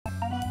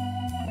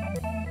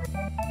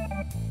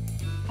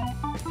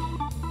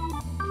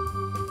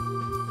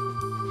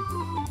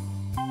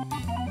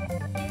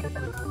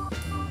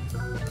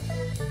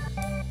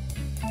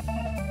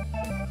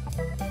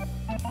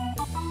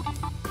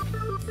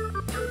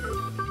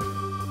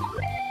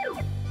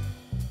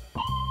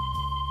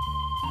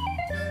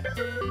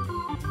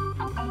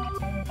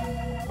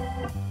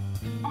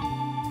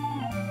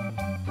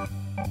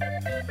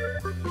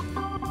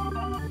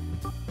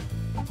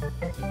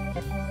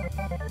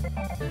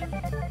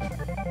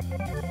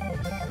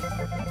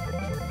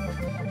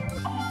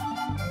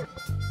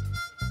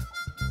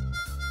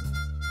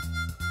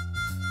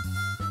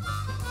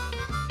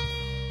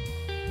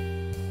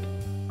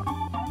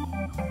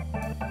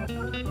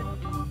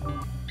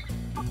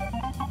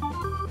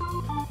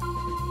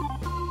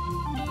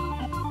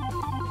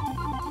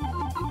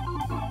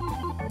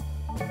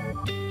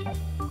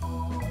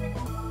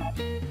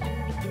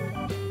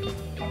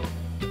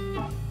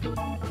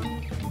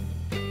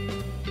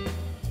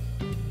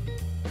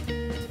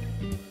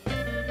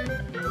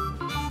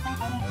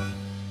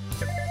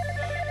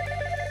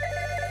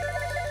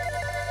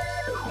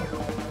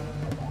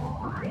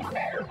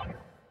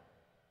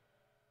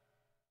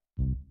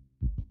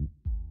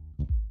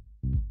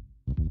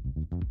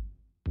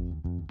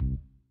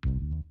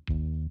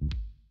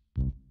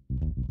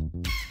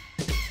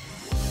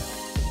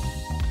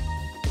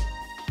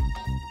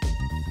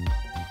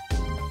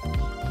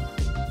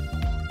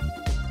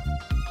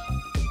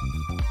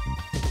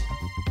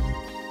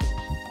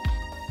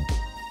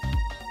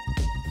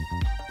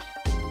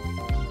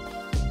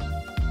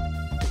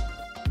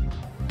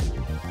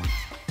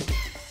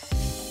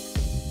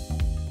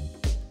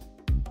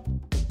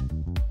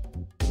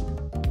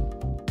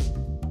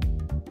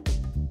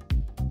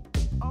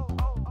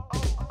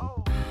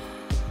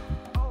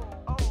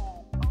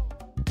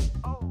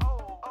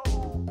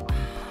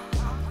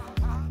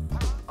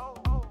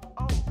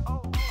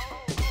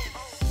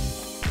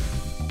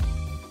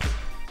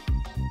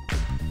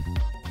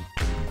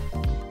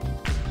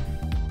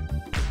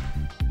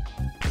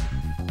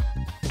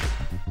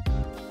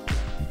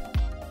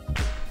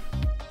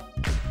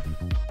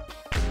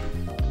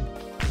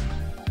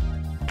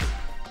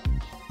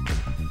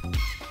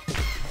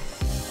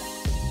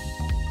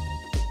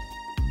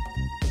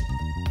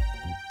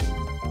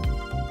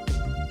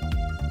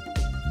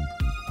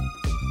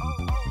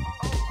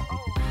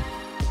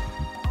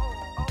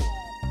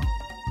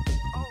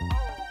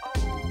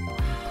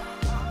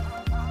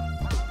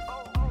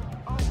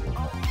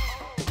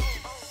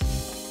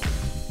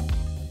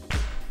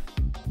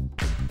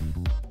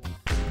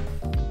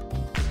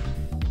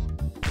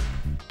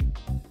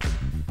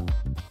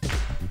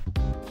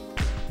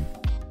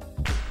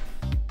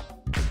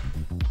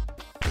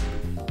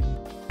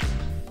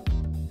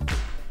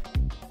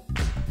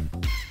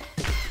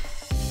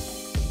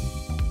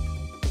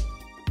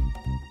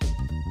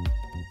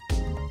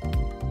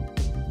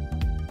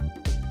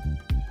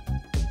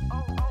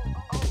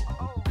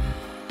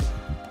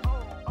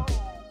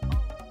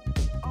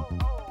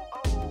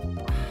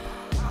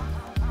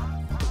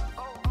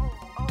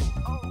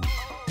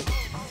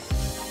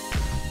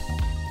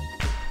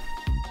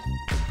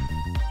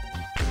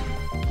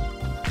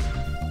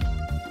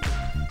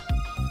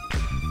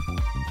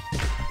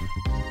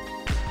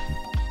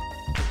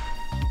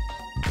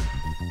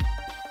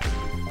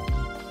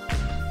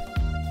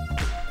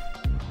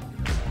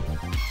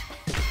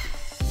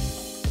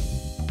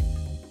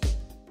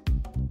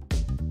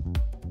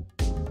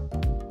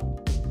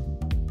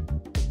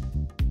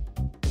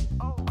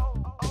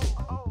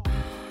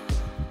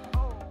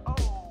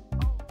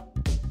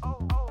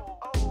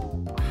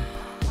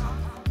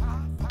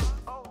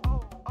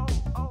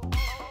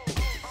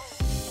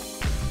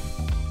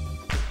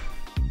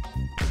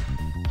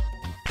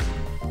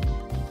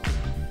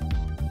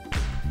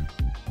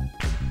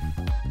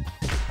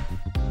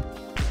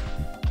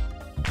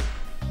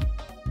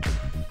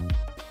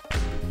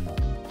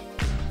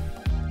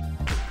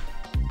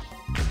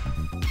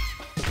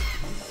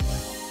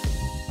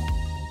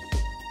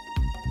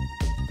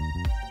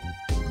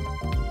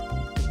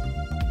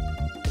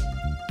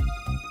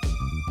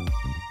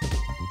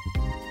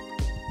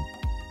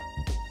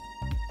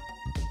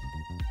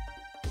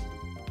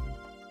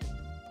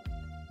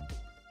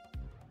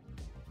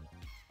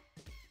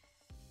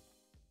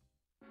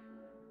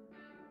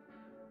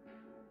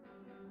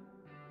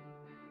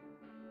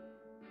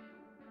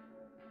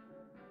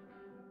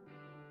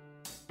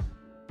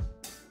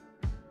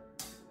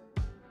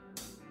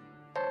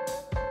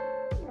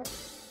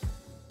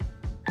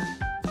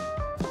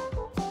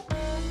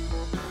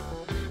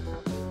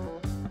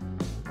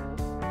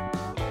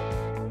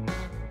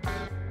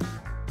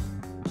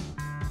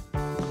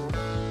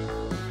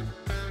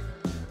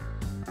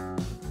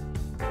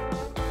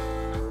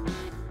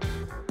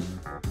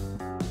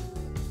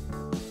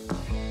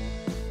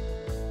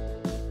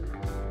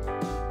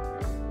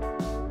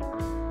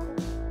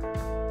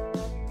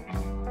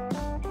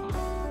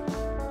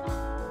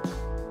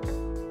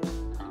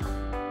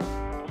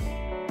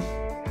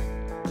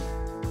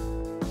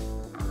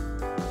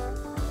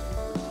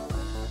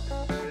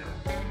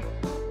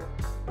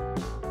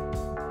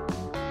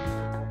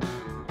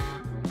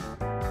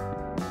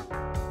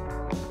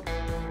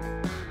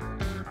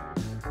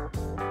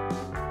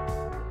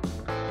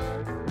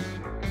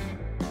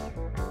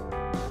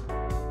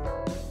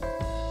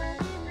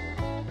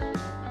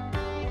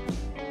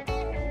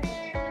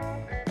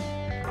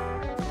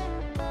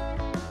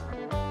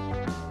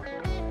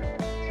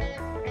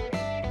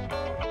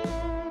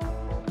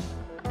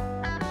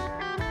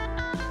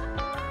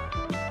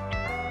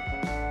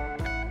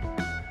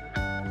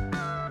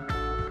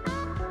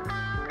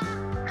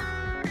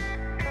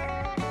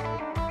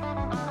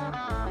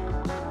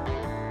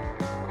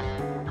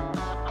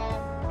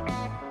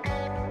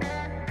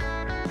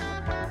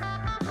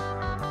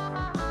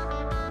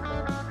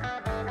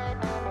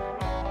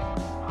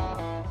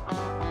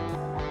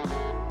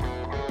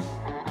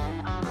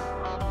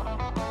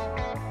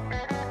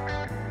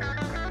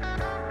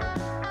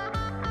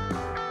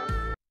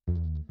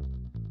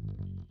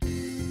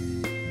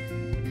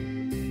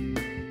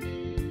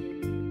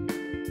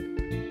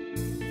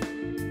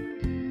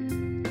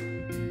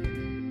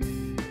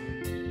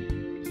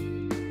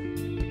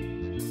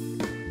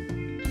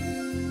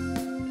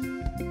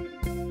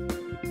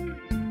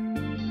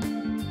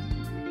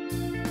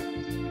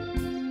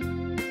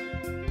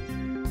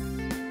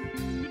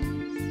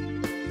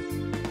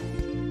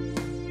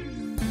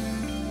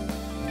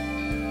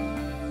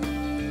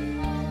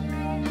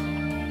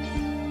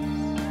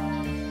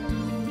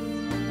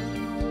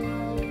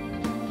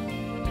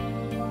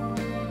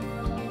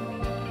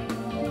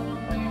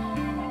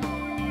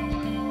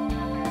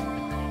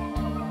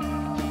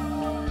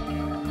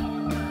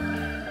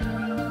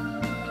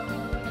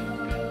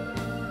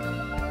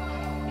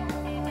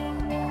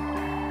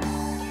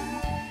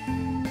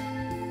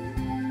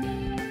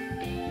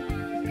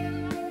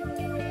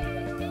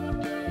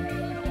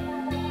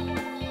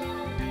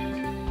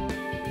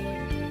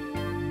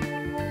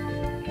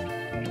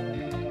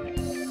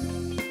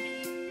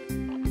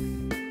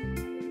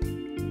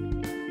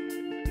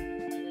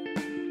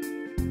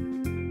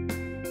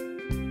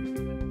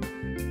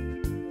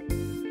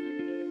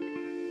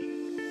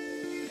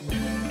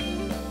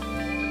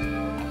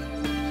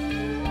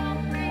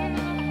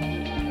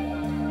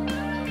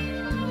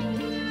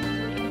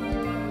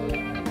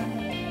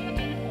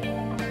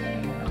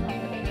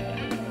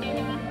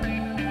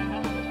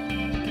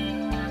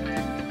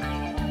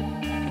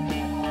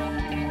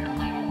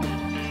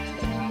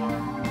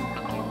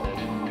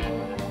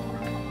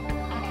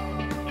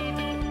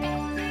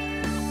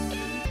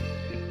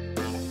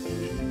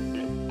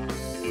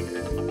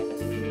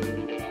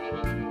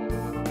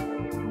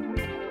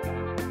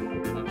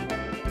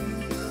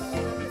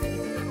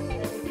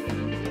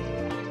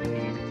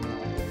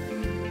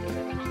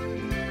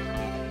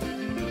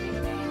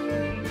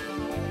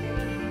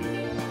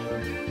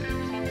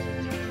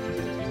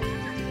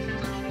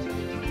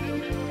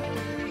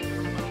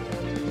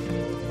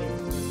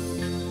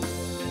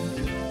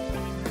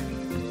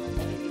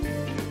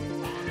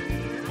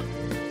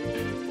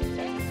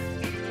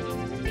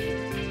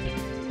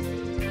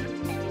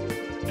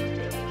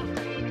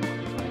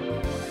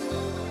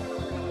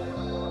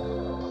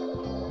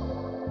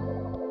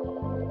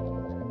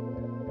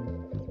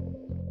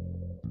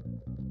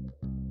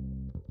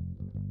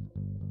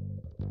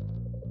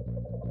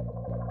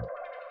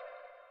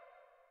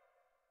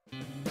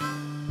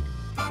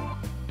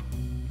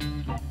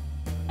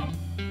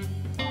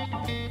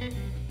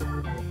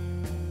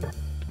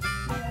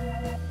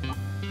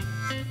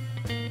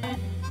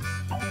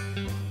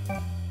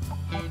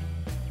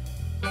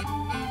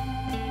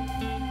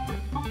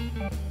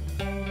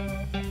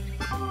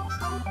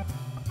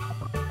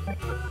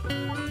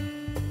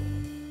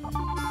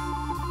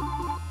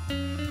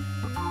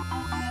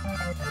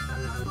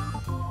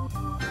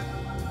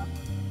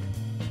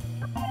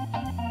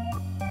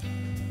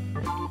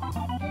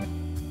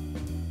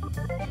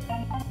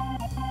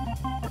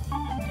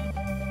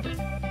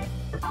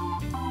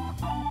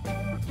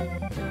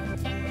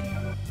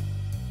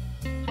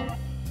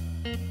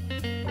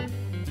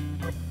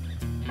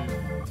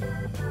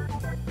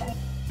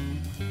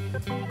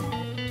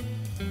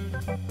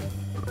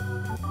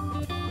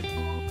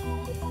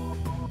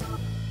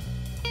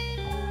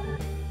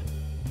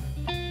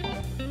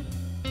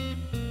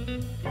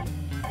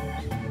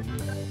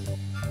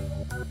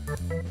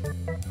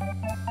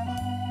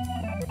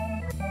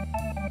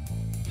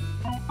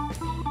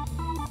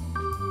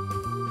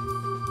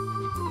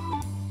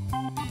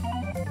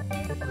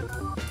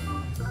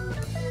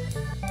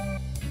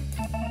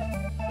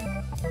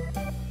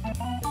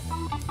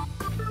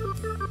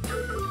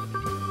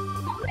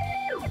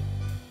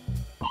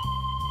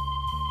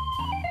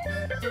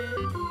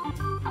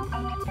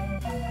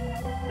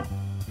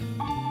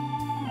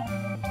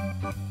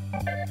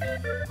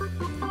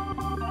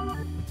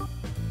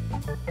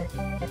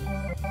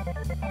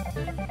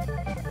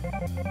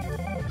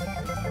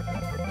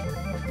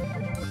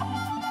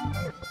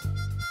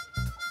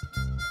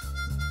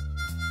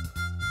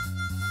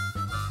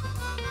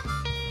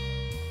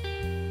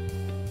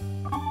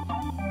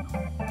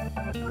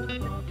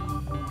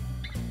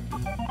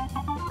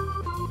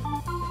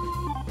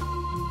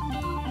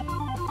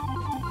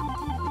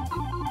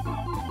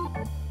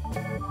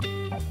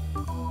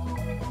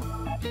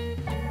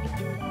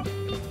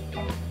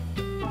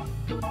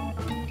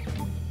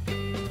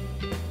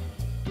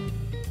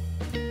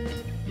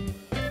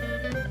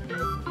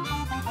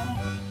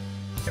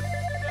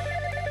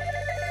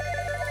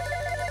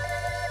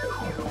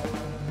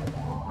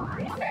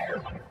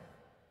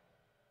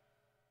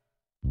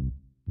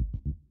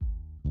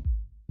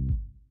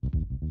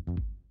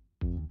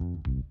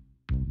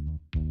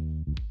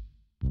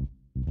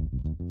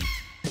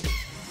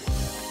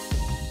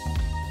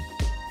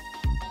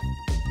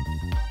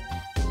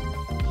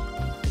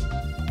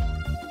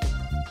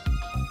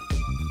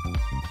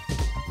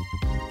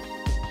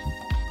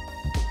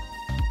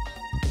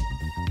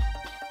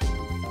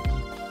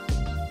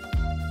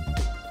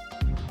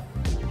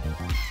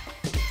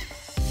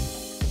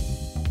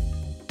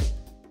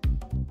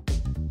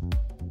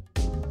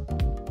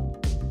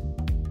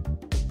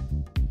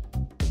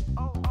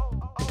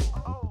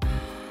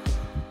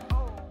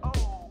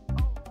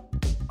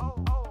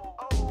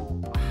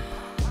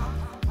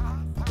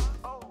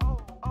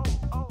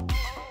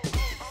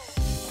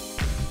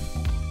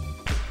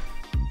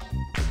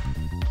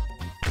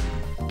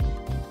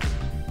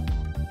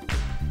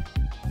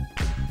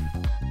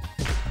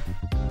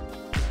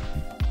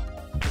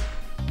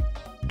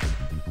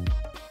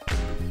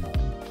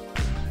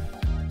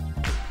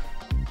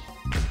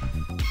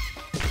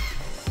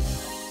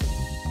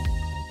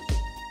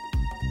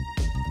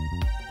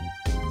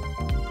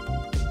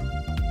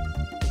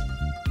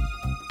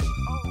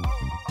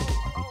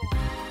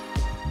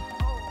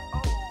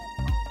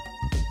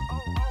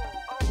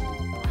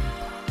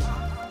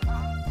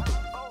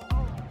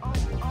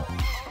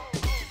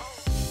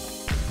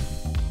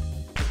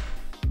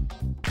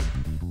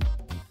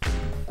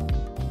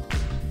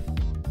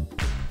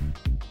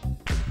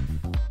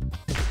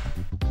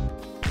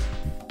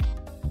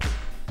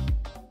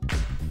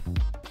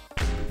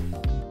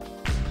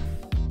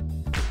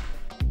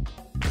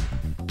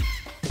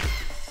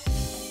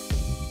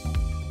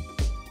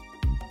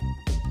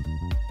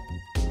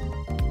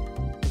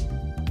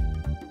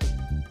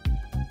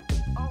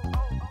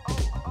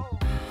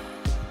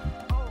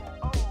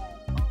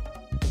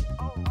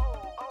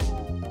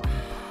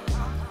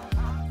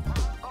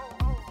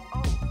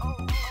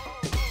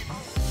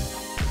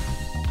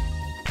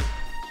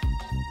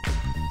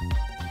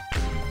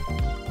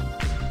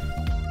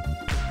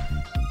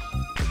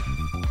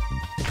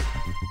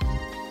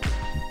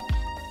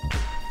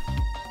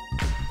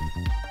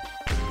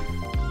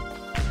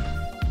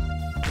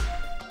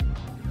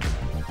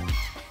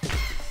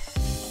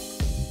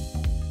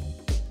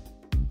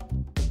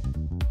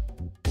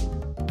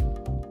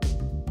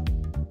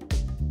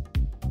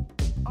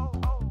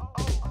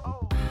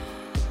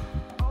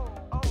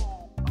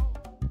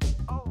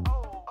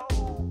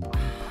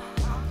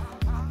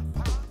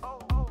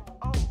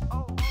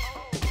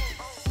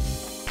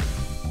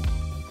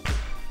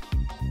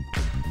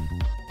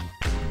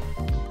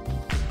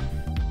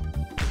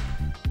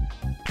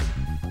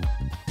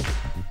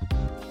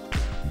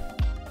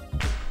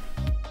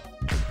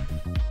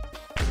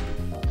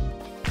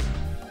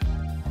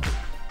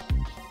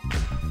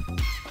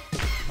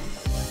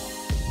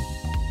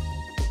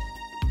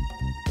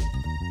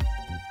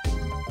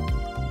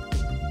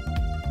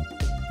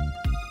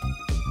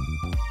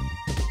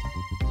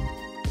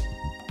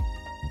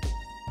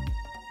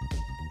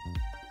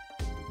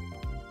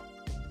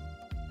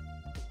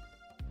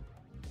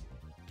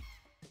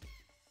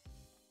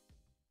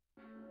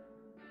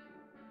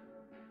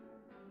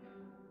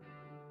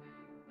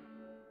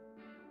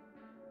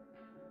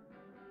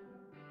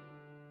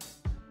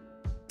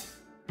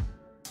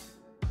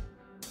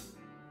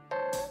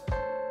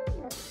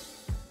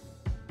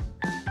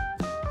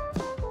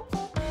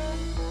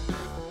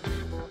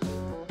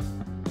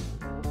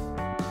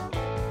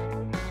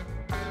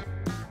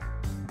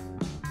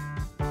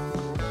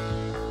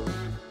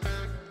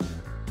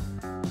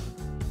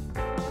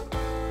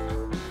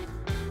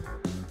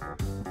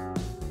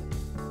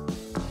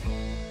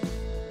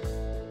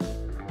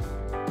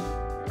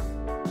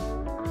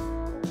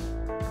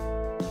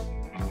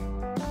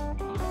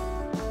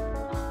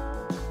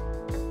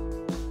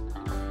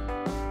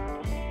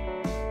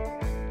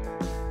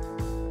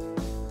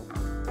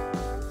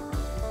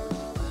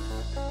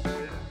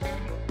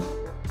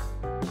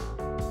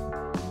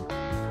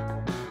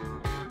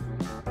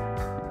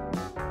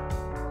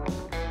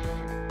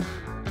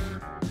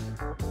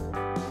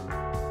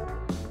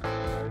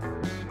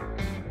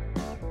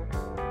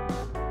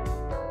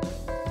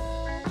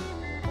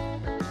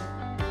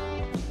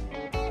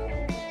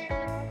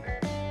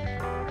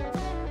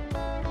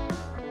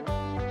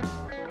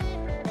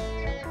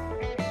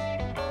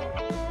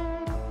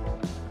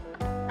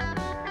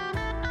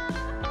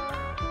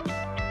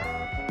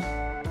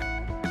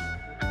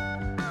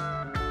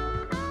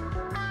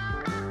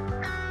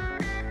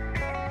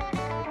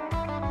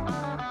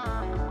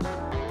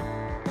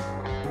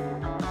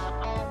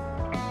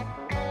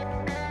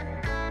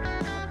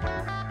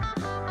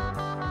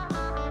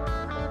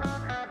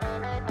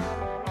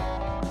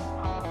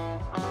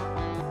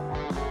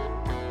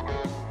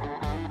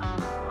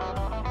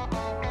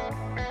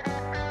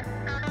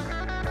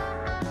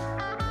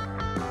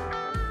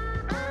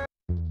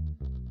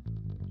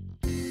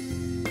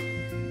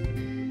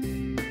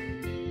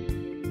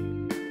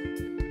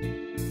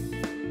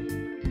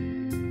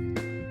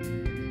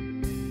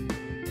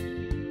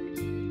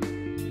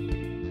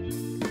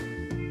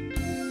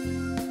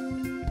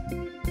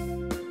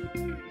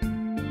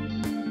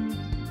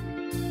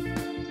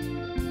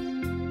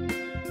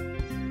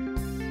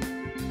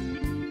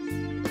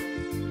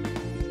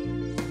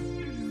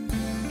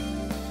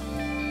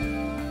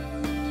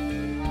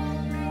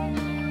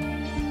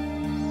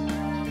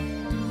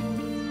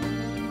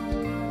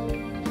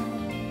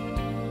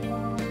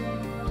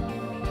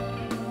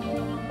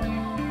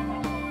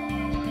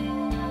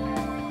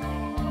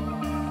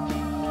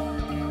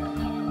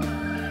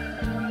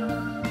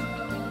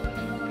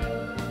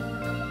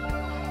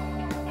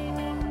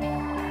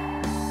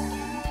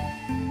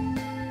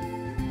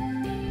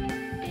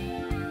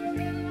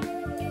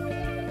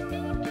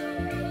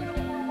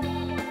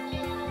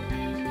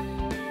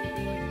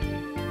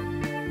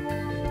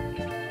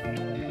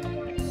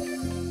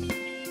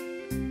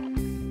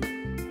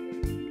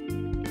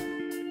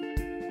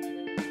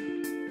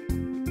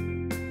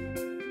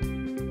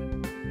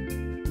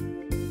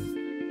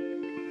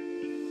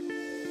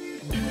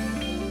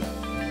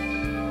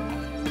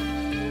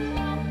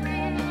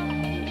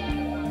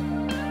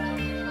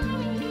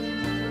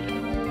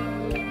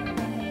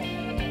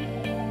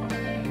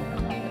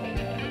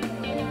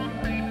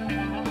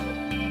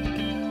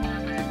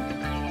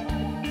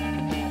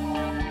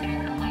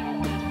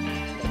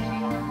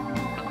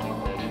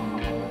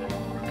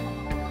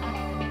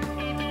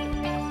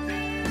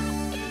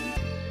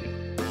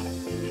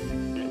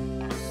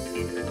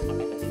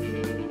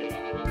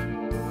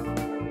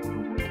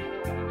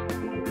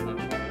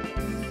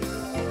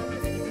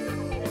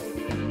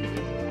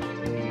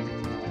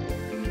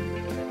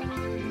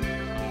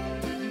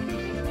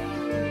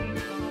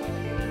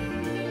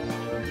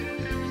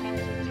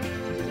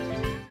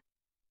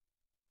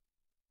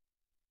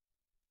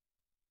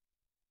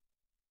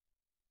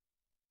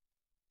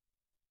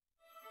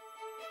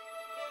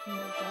Oh my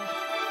gosh.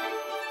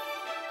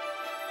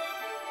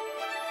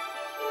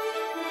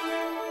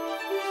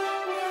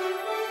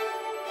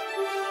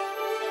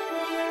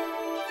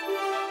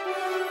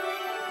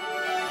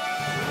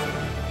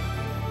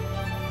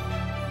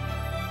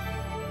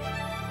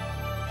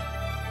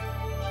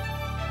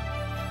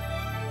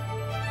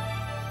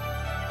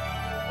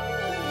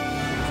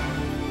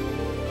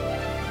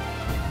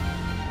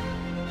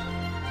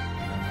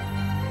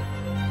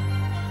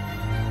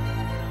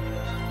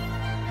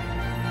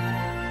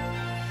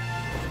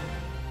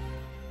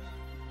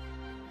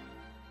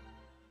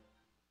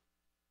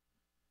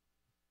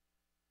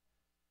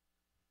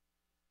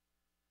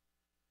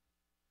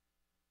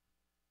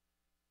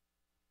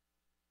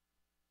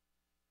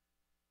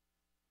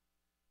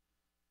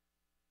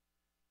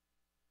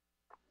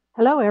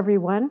 Hello,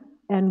 everyone,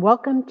 and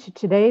welcome to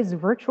today's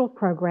virtual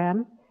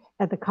program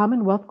at the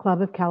Commonwealth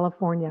Club of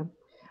California.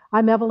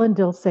 I'm Evelyn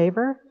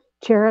Dilsaver,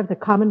 Chair of the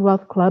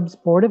Commonwealth Club's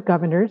Board of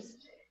Governors,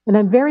 and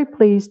I'm very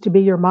pleased to be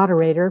your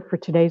moderator for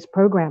today's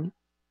program.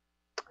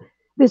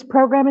 This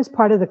program is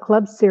part of the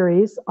club's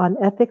series on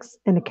ethics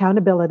and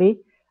accountability,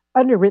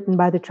 underwritten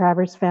by the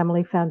Travers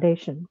Family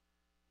Foundation.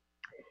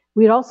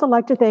 We'd also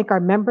like to thank our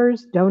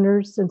members,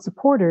 donors, and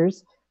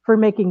supporters for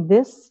making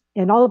this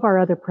and all of our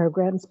other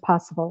programs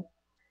possible.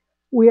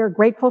 We are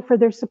grateful for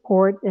their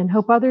support and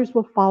hope others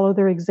will follow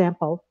their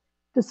example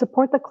to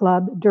support the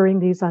club during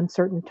these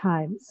uncertain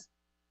times.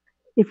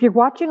 If you're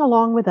watching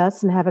along with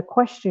us and have a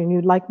question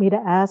you'd like me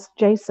to ask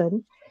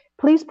Jason,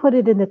 please put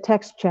it in the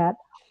text chat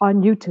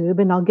on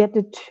YouTube and I'll get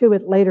to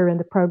it later in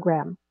the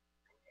program.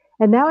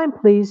 And now I'm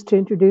pleased to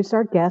introduce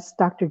our guest,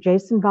 Dr.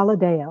 Jason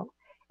Valadão,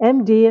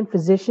 MD and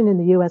physician in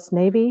the U.S.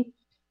 Navy,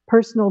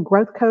 personal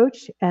growth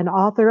coach, and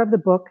author of the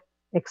book,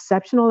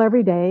 Exceptional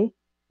Every Day,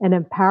 an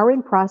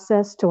empowering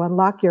process to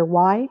unlock your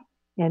why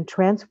and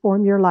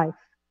transform your life.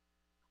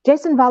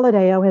 Jason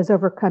Valadão has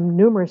overcome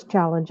numerous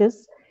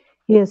challenges.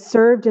 He has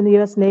served in the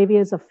U.S. Navy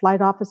as a flight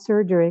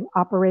officer during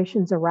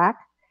Operations Iraq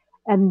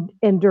and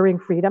Enduring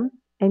Freedom,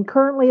 and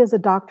currently is a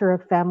doctor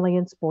of family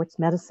and sports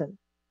medicine.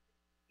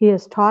 He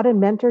has taught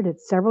and mentored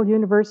at several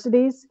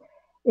universities,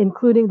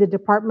 including the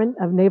Department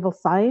of Naval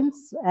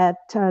Science at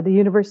the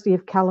University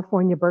of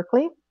California,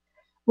 Berkeley,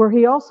 where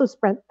he also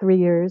spent 3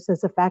 years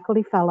as a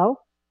faculty fellow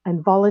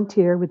and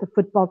volunteer with the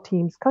football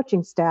team's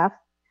coaching staff,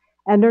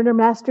 and earned a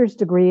master's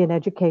degree in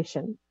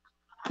education.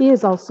 He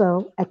is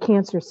also a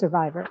cancer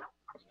survivor.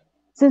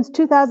 Since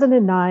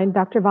 2009,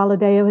 Dr.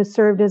 Valadão has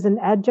served as an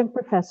adjunct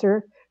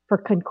professor for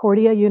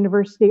Concordia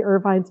University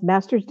Irvine's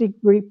master's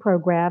degree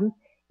program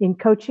in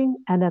coaching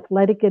and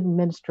athletic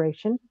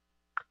administration.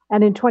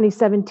 And in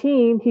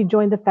 2017, he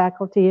joined the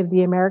faculty of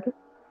the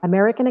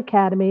American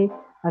Academy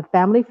of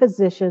Family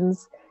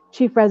Physicians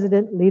Chief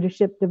Resident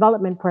Leadership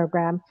Development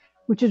Program,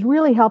 which is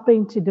really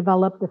helping to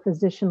develop the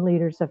physician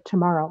leaders of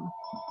tomorrow.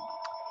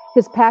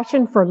 His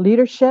passion for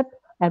leadership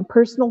and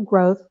personal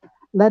growth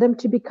led him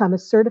to become a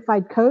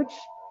certified coach,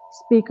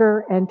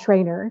 speaker, and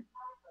trainer,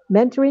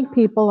 mentoring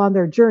people on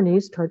their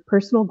journeys toward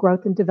personal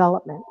growth and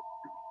development.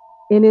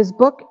 In his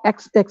book,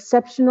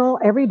 Exceptional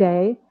Every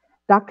Day,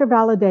 Dr.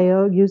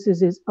 Valadão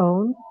uses his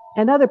own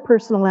and other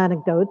personal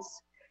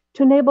anecdotes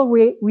to enable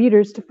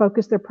readers to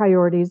focus their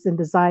priorities and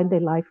design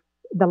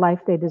the life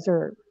they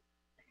deserve.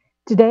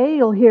 Today,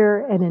 you'll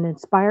hear an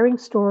inspiring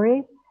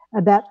story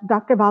about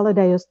Dr.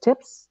 Valadão's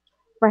tips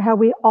for how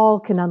we all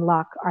can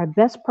unlock our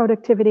best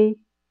productivity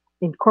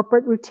in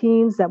corporate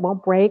routines that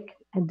won't break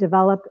and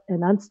develop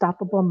an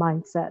unstoppable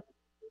mindset.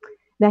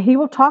 Now, he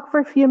will talk for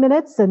a few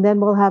minutes and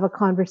then we'll have a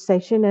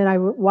conversation. And I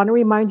want to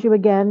remind you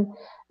again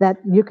that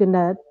you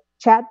can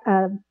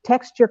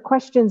text your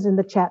questions in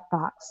the chat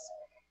box.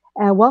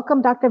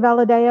 Welcome, Dr.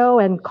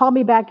 Valadão, and call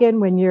me back in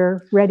when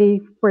you're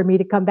ready for me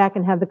to come back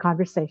and have the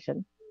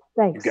conversation.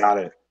 Thanks. You got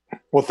it.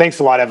 Well, thanks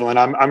a lot, Evelyn.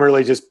 I'm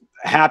really just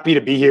happy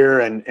to be here.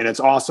 And it's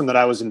awesome that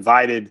I was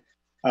invited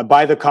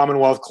by the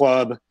Commonwealth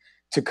Club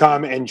to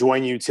come and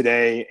join you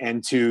today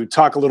and to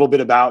talk a little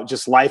bit about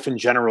just life in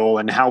general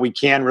and how we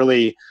can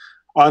really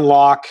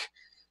unlock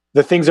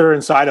the things that are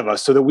inside of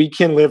us so that we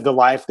can live the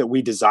life that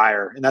we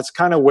desire. And that's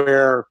kind of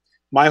where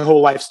my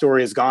whole life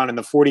story has gone in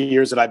the 40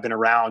 years that I've been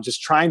around,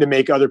 just trying to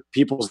make other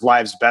people's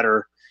lives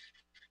better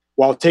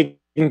while taking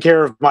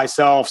care of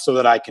myself so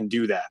that I can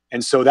do that.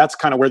 And so that's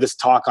kind of where this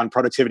talk on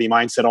productivity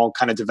mindset all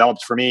kind of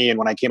developed for me. And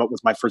when I came up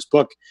with my first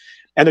book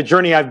and the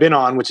journey I've been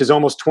on, which is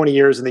almost 20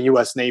 years in the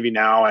US Navy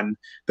now, and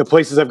the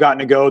places I've gotten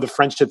to go, the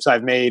friendships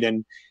I've made.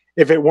 And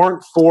if it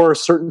weren't for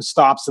certain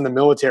stops in the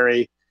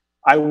military,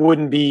 I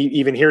wouldn't be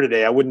even here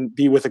today. I wouldn't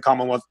be with the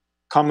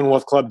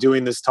Commonwealth Club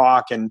doing this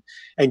talk and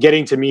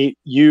getting to meet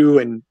you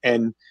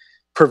and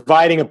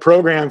providing a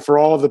program for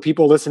all of the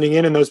people listening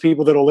in and those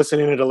people that will listen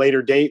in at a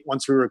later date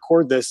once we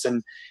record this.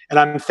 And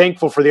I'm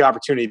thankful for the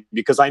opportunity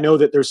because I know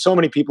that there's so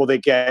many people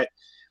that get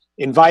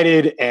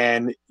invited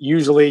and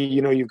usually,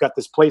 you've got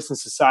this place in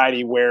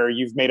society where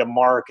you've made a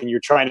mark and you're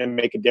trying to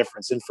make a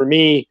difference. And for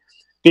me,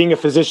 being a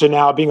physician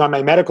now, being on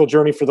my medical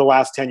journey for the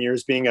last 10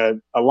 years, being a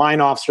line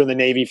officer in the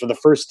Navy for the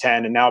first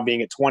 10 and now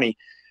being at 20,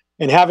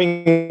 and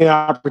having the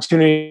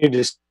opportunity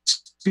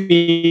to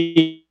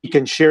speak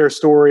and share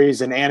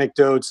stories and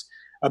anecdotes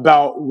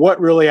about what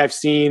really I've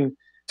seen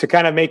to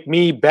kind of make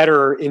me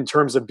better in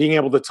terms of being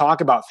able to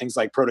talk about things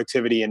like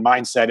productivity and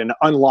mindset and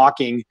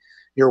unlocking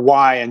your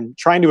why and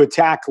trying to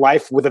attack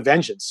life with a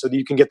vengeance so that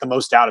you can get the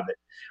most out of it.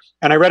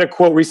 And I read a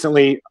quote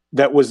recently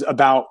that was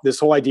about this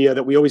whole idea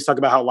that we always talk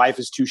about how life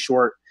is too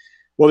short.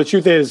 Well, the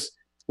truth is,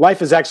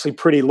 life is actually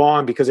pretty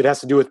long because it has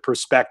to do with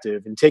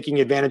perspective and taking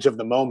advantage of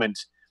the moment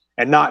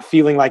and not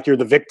feeling like you're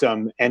the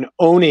victim and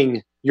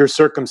owning your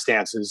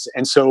circumstances.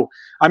 And so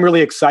I'm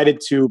really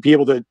excited to be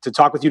able to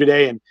talk with you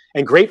today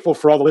and grateful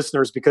for all the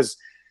listeners, because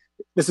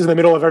this is in the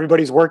middle of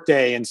everybody's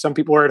workday and some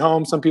people are at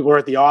home, some people are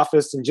at the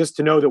office, and just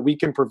to know that we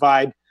can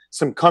provide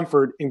some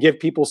comfort and give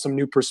people some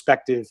new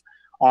perspective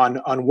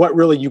on what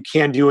really you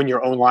can do in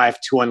your own life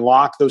to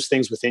unlock those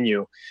things within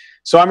you.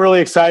 So I'm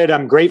really excited.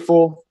 I'm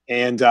grateful,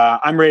 and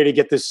I'm ready to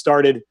get this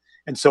started.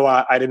 And so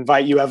I'd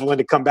invite you, Evelyn,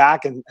 to come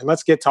back and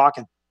let's get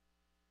talking.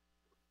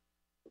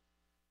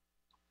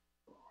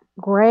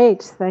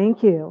 Great.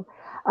 Thank you.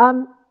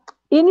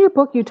 In your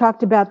book, you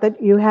talked about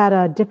that you had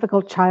a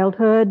difficult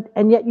childhood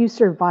and yet you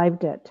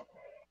survived it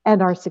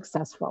and are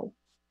successful.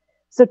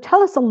 So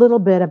tell us a little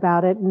bit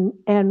about it,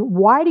 and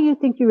why do you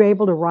think you're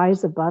able to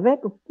rise above it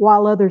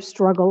while others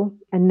struggle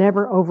and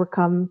never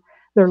overcome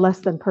their less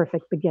than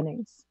perfect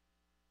beginnings?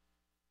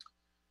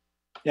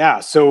 Yeah,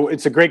 so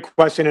it's a great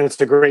question and it's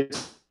a great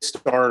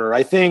starter.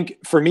 I think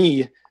for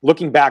me,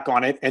 looking back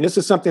on it, and this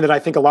is something that I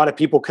think a lot of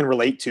people can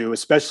relate to,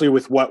 especially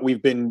with what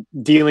we've been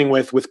dealing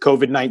with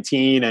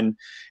COVID-19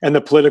 and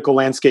the political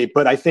landscape.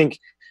 But I think,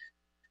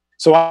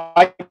 so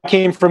I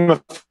came from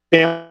a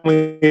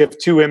family of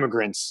two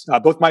immigrants.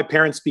 Both my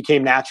parents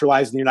became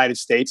naturalized in the United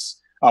States,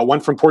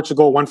 one from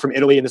Portugal, one from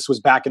Italy. And this was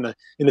back in the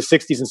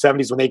 60s and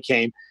 70s when they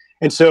came.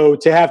 And so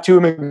to have two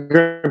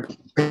immigrant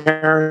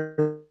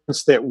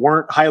parents that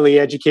weren't highly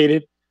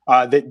educated,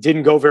 that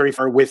didn't go very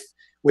far with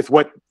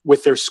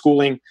their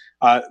schooling,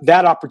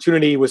 that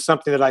opportunity was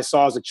something that I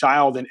saw as a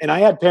child. And I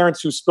had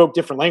parents who spoke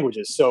different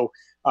languages. So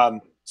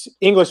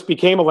English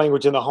became a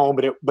language in the home,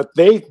 but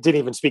they didn't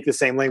even speak the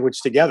same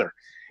language together.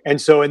 And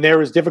there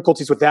was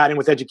difficulties with that and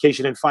with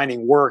education and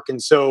finding work.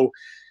 And so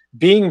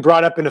being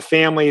brought up in a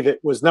family that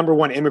was, number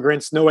one,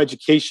 immigrants, no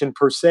education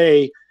per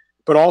se,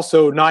 but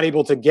also not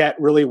able to get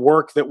really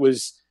work that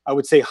was, I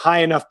would say, high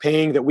enough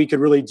paying that we could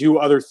really do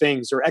other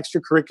things, or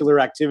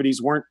extracurricular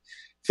activities weren't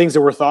things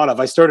that were thought of.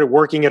 I started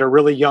working at a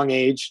really young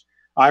age.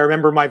 I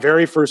remember my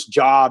very first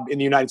job in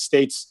the United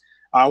States.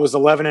 I was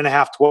 11 and a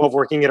half, 12,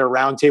 working at a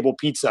Round Table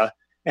Pizza,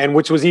 and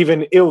which was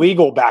even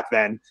illegal back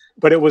then,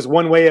 but it was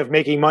one way of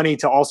making money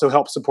to also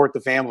help support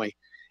the family.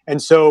 And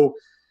so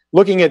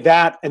looking at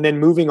that and then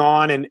moving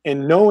on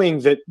and knowing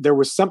that there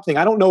was something,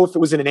 I don't know if it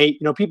was an innate,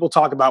 people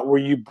talk about, were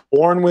you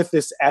born with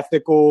this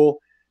ethical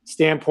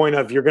standpoint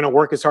of you're going to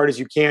work as hard as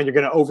you can, you're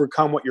going to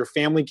overcome what your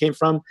family came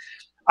from?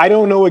 I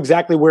don't know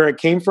exactly where it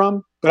came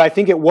from, but I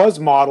think it was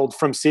modeled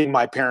from seeing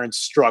my parents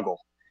struggle,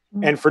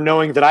 and for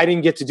knowing that I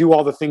didn't get to do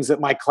all the things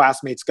that my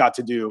classmates got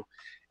to do.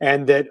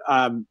 And that,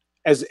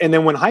 and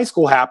then when high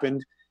school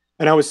happened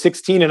and I was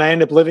 16 and I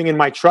ended up living in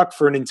my truck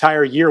for an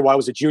entire year while I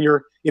was a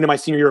junior into my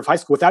senior year of high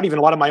school without even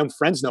a lot of my own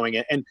friends knowing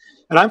it. And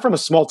I'm from a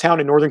small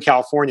town in Northern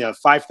California,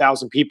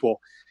 5,000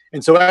 people.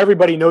 And so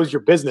everybody knows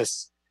your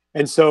business.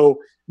 And so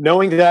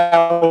knowing that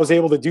I was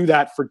able to do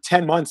that for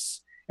 10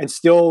 months and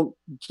still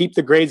keep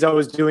the grades I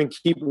was doing,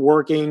 keep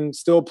working,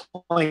 still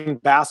playing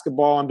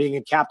basketball and being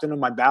a captain of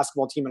my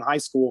basketball team in high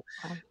school,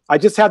 I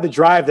just had the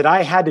drive that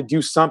I had to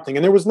do something.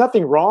 And there was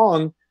nothing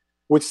wrong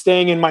with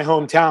staying in my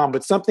hometown,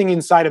 but something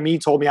inside of me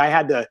told me I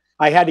had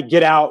to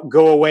get out,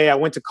 go away. I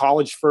went to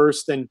college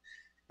first, and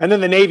then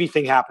the Navy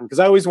thing happened because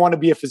I always wanted to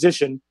be a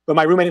physician. But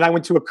my roommate and I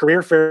went to a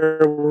career fair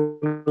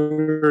when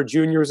we were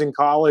juniors in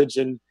college,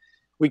 and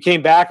we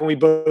came back and we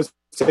both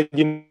said,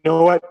 you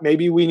know what,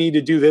 maybe we need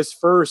to do this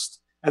first,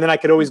 and then I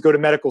could always go to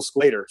medical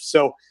school later.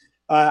 So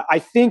I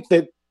think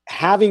that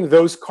having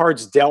those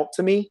cards dealt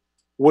to me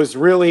was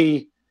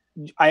really,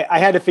 I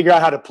had to figure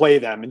out how to play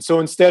them. And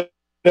so instead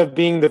of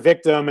being the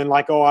victim and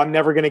like, oh, I'm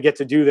never going to get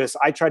to do this,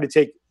 I tried to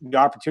take the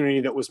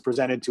opportunity that was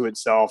presented to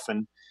itself.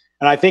 And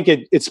I think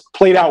it's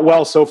played out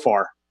well so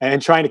far,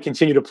 and trying to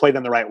continue to play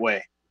them the right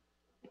way.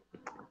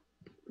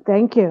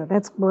 Thank you.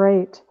 That's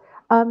great.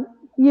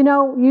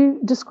 You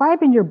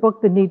describe in your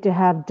book the need to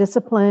have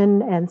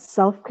discipline and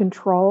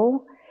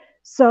self-control.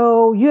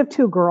 So you have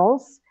two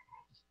girls.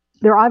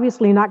 They're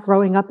obviously not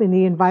growing up in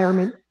the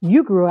environment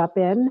you grew up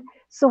in.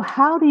 So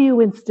how do you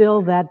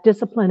instill that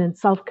discipline and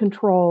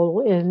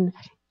self-control in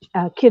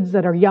kids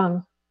that are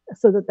young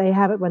so that they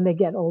have it when they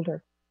get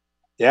older?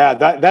 Yeah,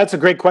 that's a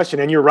great question.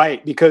 And you're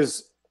right,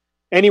 because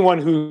anyone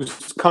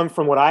who's come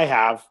from what I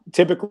have,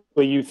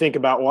 typically you think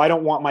about, well, I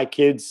don't want my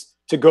kids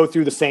to go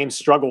through the same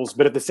struggles.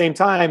 But at the same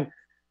time,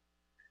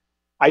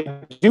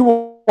 I do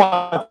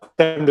want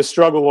them to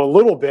struggle a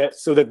little bit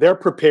so that they're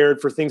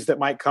prepared for things that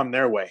might come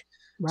their way.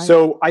 Right.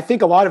 So I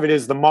think a lot of it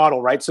is the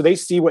model, right? So they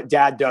see what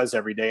dad does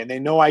every day, and they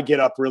know I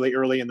get up really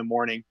early in the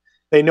morning.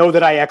 They know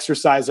that I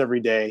exercise every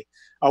day.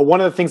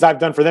 One of the things I've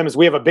done for them is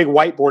we have a big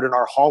whiteboard in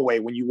our hallway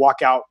when you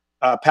walk out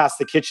past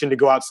the kitchen to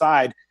go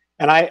outside.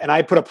 And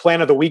I put a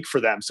plan of the week for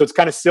them. So it's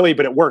kind of silly,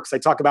 but it works. I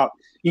talk about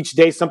each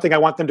day something I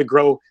want them to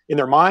grow in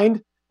their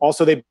mind.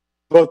 Also, they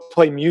both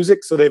play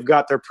music, so they've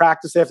got their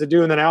practice they have to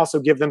do. And then I also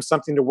give them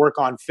something to work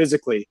on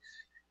physically.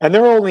 And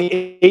they're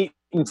only 8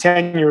 and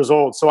 10 years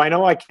old. So I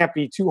know I can't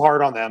be too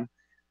hard on them.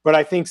 But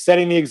I think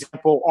setting the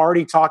example,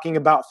 already talking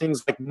about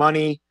things like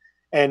money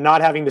and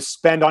not having to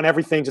spend on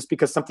everything just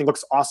because something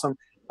looks awesome.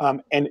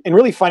 And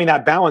really finding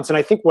that balance. And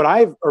I think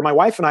my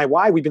wife and I,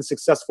 why we've been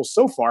successful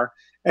so far,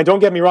 and don't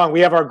get me wrong, we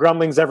have our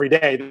grumblings every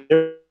day.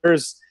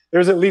 There's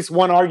at least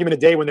one argument a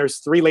day when there's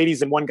 3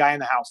 ladies and 1 guy in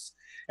the house.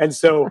 And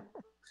so,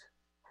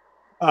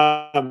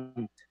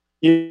 but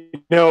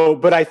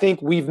I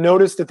think we've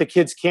noticed that the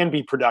kids can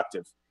be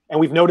productive. And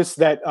we've noticed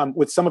that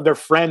with some of their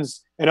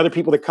friends and other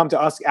people that come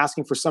to us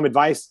asking for some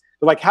advice,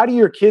 they're like, how do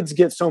your kids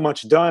get so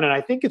much done? And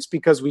I think it's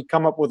because we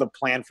come up with a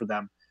plan for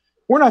them.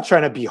 We're not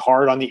trying to be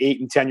hard on the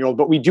 8 and 10-year-old,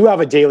 but we do have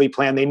a daily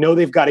plan. They know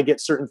they've got to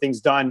get certain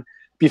things done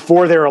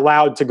before they're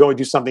allowed to go and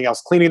do something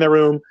else, cleaning their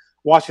room,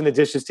 washing the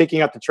dishes, taking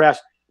out the trash,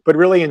 but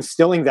really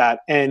instilling that.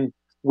 And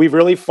we've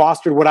really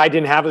fostered what I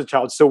didn't have as a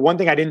child. So one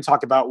thing I didn't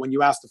talk about when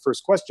you asked the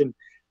first question,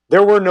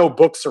 there were no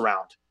books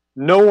around.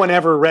 No one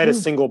ever read a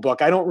single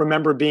book. I don't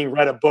remember being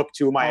read a book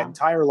to my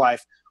entire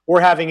life or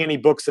having any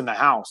books in the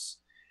house.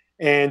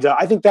 And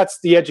I think that's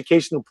the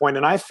educational point.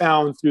 And I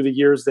found through the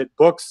years that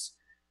books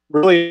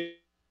really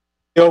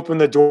open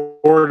the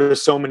door to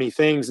so many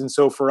things. And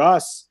so for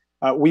us,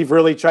 we've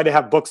really tried to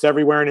have books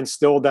everywhere and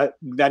instill that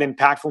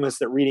impactfulness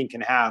that reading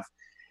can have.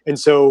 And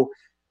so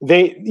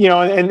they,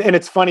 and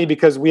it's funny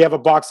because we have a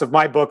box of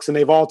my books and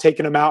they've all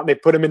taken them out and they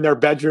put them in their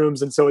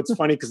bedrooms. And so it's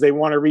funny because they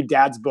want to read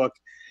Dad's book.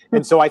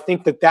 And so I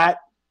think that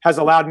has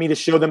allowed me to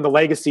show them the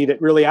legacy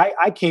that really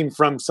I came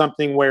from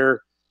something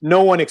where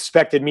no one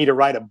expected me to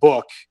write a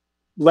book,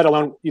 let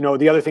alone,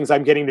 the other things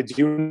I'm getting to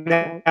do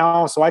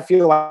now. So I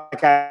feel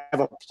like I have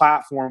a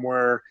platform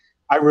where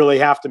I really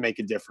have to make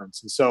a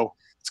difference. And so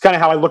it's kind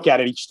of how I look at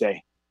it each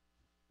day.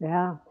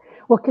 Yeah.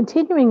 Well,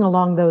 continuing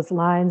along those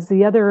lines,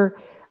 the other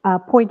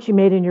point you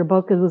made in your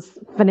book was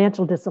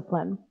financial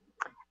discipline.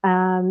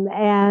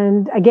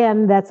 And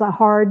again, that's a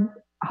hard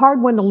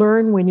one to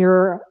learn when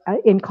you're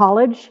in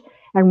college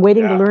and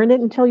waiting to learn it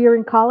until you're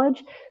in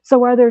college.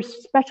 So are there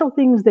special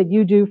things that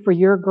you do for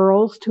your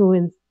girls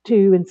to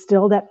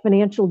instill that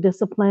financial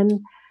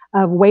discipline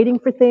of waiting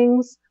for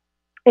things?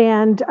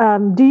 And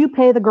do you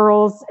pay the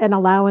girls an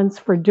allowance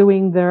for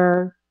doing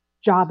their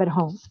job at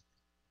home?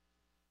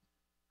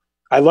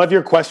 I love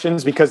your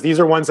questions because these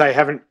are ones I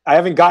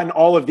haven't gotten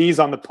all of these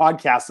on the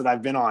podcast that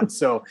I've been on.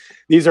 So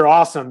these are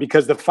awesome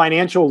because the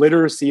financial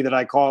literacy that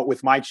I call it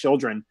with my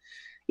children,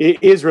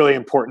 it is really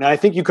important. And I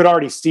think you could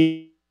already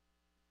see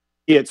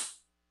it.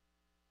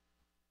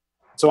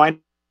 So I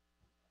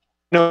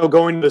know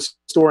going to the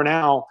store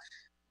now,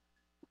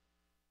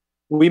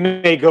 we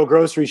may go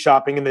grocery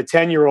shopping and the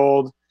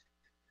 10-year-old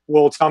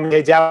will tell me,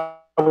 hey, Dad,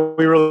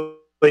 we really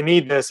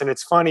need this. And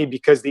it's funny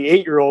because the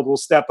 8-year-old will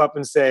step up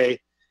and say,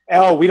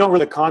 oh, we don't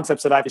really the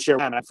concepts that I have to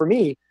share. And for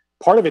me,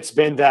 part of it's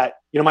been that,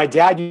 my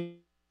dad,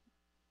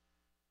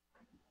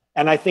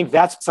 and I think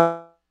that's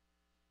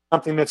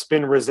something that's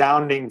been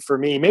resounding for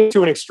me, maybe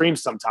to an extreme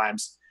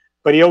sometimes,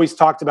 but he always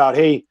talked about,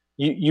 hey,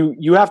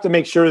 you have to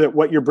make sure that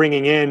what you're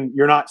bringing in,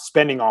 you're not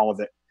spending all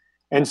of it.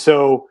 And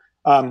so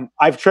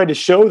I've tried to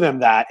show them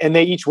that. And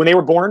they each, when they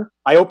were born,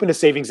 I opened a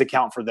savings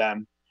account for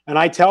them. And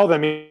I tell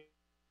them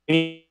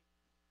each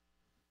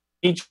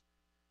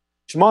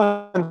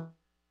month,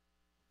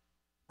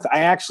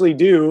 I actually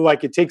do,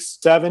 like it takes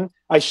 7.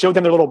 I showed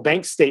them their little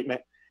bank statement.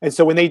 And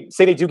so when they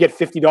say they do get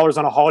 $50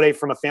 on a holiday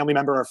from a family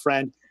member or a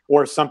friend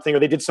or something, or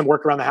they did some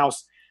work around the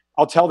house,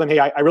 I'll tell them, hey,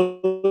 I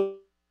really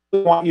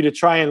want you to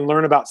try and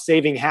learn about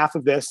saving half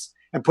of this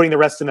and putting the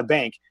rest in the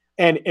bank.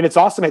 And it's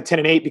awesome at 10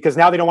 and 8 because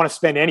now they don't want to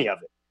spend any of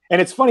it.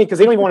 And it's funny because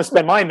they don't even want to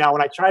spend mine now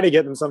when I try to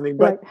get them something.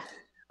 But right.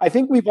 I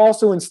think we've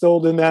also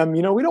instilled in them,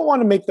 we don't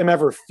want to make them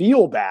ever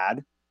feel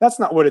bad. That's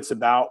not what it's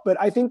about. But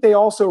I think they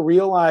also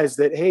realize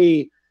that,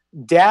 hey,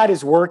 Dad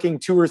is working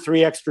 2 or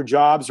 3 extra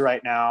jobs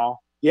right now.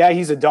 Yeah,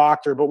 he's a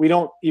doctor, but we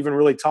don't even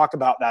really talk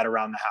about that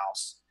around the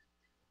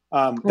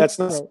house. That's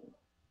not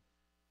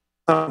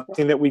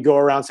something that we go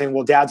around saying,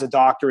 well, Dad's a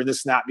doctor and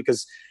this and that,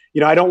 because,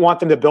 I don't want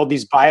them to build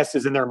these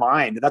biases in their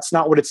mind. That's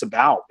not what it's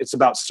about. It's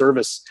about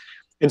service.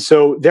 And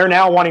so they're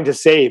now wanting to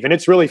save. And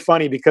it's really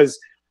funny because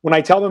when I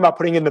tell them about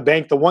putting in the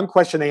bank, the one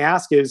question they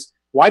ask is,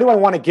 why do I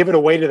want to give it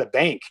away to the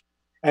bank?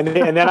 And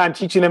then I'm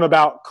teaching them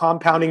about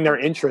compounding their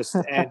interest.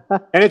 And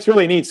it's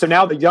really neat. So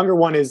now the younger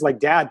one is like,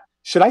 Dad,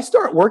 should I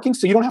start working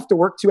so you don't have to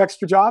work 2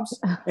 extra jobs?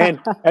 And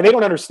they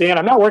don't understand.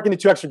 I'm not working the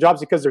 2 extra jobs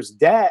because there's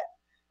debt.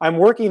 I'm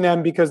working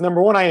them because,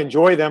 number one, I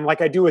enjoy them.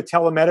 Like I do a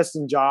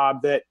telemedicine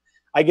job that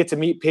I get to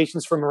meet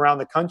patients from around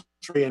the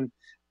country. And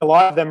a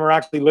lot of them are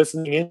actually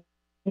listening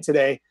in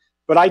today.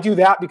 But I do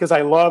that because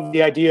I love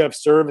the idea of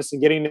service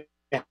and getting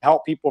to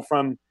help people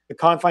from the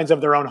confines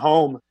of their own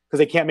home because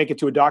they can't make it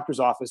to a doctor's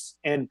office.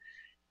 And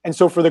And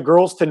so for the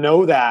girls to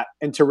know that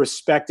and to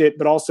respect it,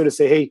 but also to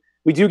say, hey,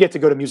 we do get to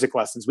go to music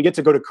lessons. We get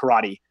to go to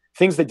karate,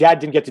 things that dad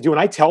didn't get to do. And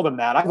I tell them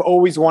that I've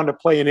always wanted to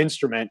play an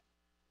instrument.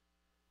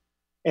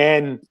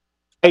 And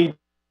I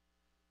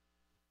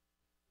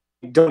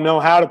don't know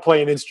how to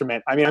play an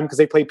instrument. I mean, because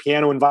they play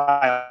piano and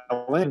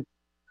violin,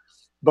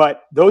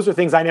 but those are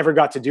things I never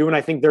got to do. And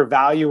I think they're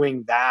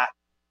valuing that.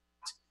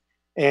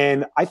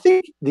 And I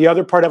think the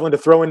other part, Evelyn, to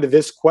throw into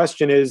this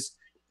question is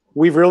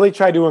we've really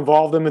tried to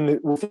involve them in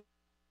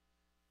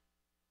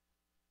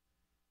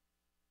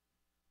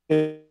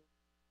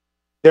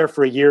there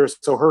for a year.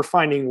 So her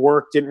finding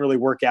work didn't really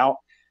work out.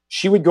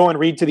 She would go and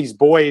read to these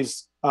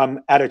boys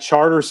at a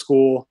charter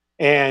school,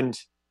 and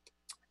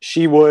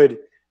she would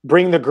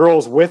bring the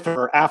girls with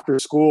her after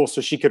school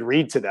so she could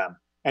read to them.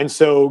 And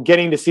so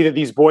getting to see that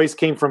these boys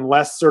came from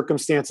less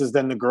circumstances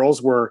than the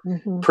girls were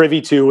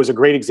privy to was a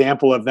great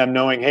example of them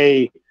knowing,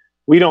 hey,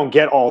 we don't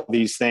get all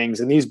these things.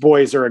 And these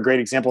boys are a great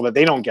example that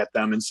they don't get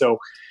them. And so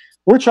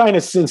we're trying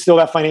to instill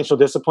that financial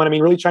discipline. I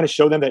mean, really trying to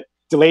show them that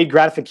delayed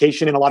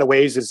gratification in a lot of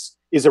ways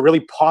is a really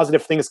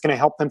positive thing that's going to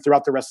help them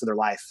throughout the rest of their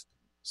life.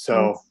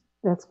 So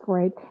that's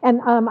great. And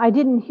I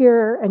didn't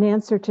hear an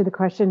answer to the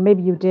question.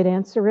 Maybe you did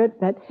answer it,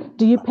 but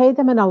do you pay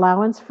them an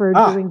allowance for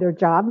doing their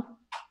job?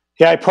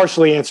 Yeah, I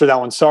partially answered that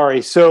one.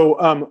 Sorry.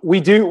 So we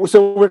do.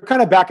 So we're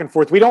kind of back and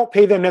forth. We don't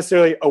pay them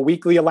necessarily a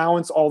weekly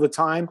allowance all the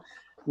time.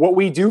 What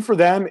we do for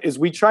them is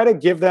we try to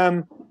give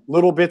them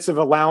little bits of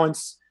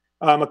allowance,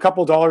 a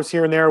couple dollars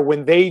here and there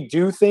when they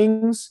do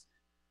things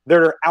that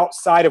are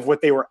outside of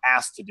what they were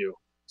asked to do.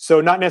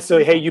 So not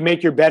necessarily, hey, you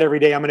make your bed every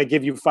day, I'm going to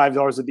give you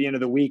 $5 at the end of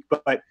the week.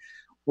 But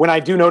when I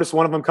do notice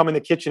one of them come in the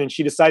kitchen and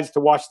she decides to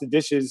wash the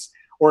dishes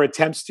or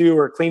attempts to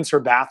or cleans her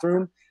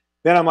bathroom,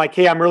 then I'm like,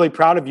 hey, I'm really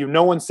proud of you.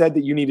 No one said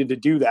that you needed to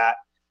do that.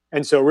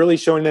 And so really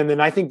showing them,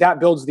 and I think that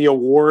builds the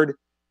award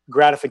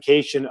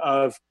gratification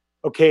of,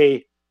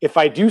 okay, if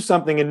I do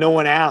something and no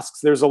one asks,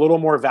 there's a little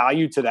more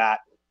value to that,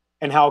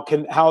 and how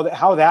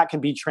that can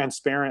be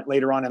transparent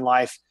later on in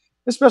life,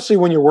 especially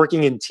when you're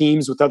working in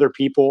teams with other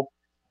people.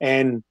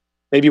 And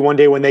maybe one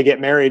day when they get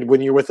married,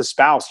 when you're with a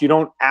spouse, you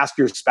don't ask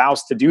your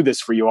spouse to do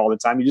this for you all the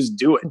time. You just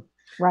do it.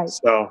 Right.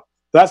 So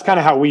that's kind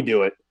of how we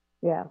do it.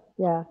 Yeah.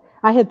 Yeah.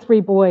 I had 3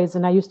 boys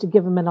and I used to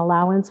give them an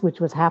allowance, which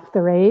was half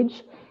their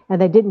age,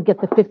 and they didn't get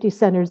the 50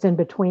 centers in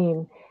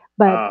between.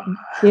 But,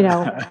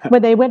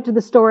 when they went to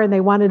the store and they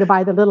wanted to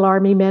buy the little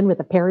army men with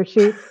a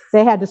parachute,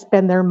 they had to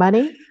spend their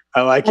money.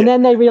 I like it. And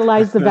then they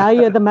realized the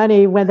value of the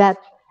money when that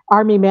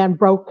army man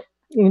broke,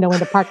 in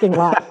the parking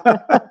lot.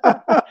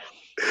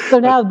 So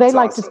now they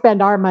like to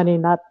spend our money,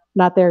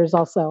 not theirs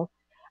also.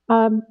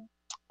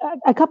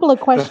 A couple of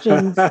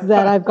questions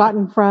that I've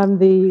gotten from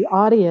the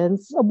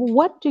audience.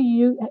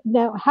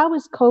 How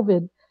is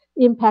COVID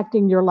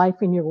impacting your life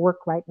and your work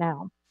right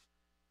now?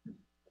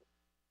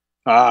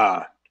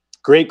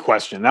 Great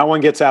question. That one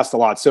gets asked a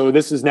lot. So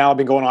this has now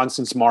been going on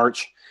since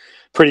March,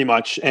 pretty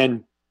much.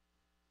 And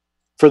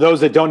for those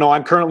that don't know,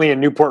 I'm currently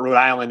in Newport, Rhode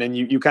Island, and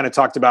you kind of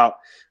talked about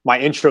my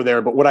intro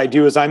there. But what I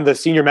do is I'm the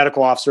senior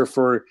medical officer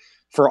for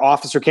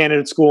Officer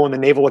Candidate School and the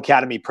Naval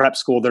Academy Prep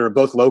School that are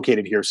both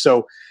located here.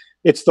 So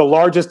it's the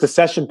largest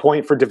accession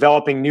point for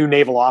developing new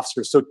naval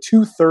officers. So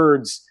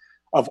 2/3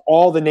 of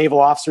all the naval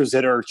officers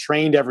that are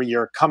trained every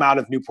year come out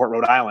of Newport,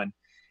 Rhode Island.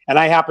 And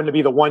I happen to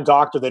be the one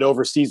doctor that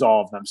oversees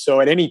all of them. So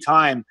at any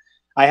time,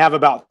 I have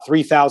about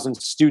 3,000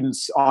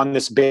 students on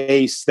this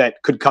base that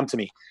could come to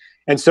me.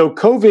 And so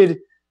COVID,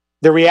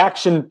 the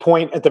reaction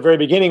point at the very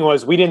beginning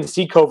was we didn't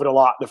see COVID a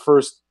lot the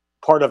first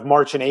part of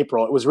March and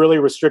April. It was really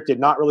restricted,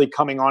 not really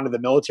coming onto the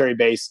military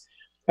base.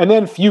 And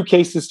then few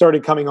cases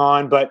started coming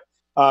on, but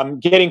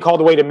getting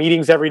called away to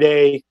meetings every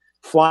day,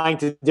 flying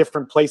to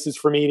different places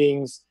for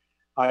meetings,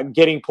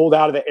 getting pulled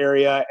out of the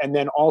area, and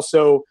then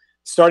also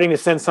starting to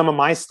send some of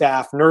my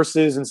staff,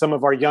 nurses, and some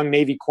of our young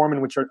Navy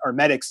corpsmen, which are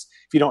medics,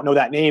 if you don't know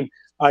that name,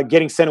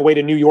 getting sent away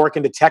to New York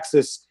and to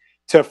Texas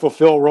to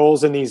fulfill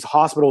roles in these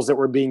hospitals that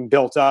were being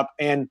built up,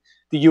 and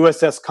the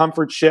USS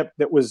Comfort ship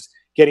that was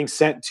getting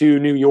sent to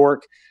New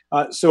York.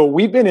 So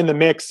we've been in the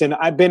mix, and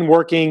I've been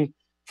working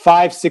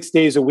 5-6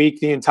 days a week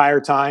the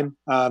entire time.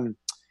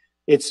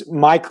 It's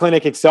my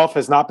clinic itself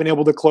has not been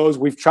able to close.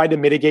 We've tried to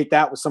mitigate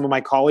that with some of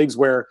my colleagues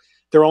where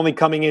they're only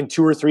coming in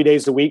 2 or 3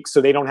 days a week,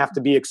 so they don't have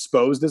to be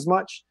exposed as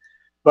much.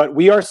 But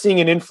we are seeing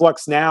an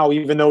influx now,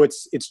 even though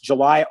it's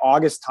July,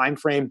 August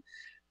timeframe,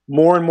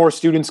 more and more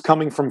students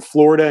coming from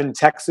Florida and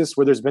Texas,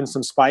 where there's been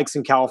some spikes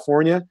in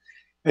California.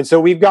 And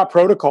so we've got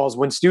protocols.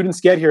 When students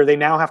get here, they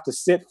now have to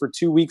sit for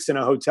 2 weeks in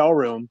a hotel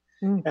room,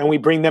 and we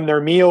bring them their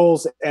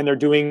meals, and they're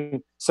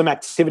doing some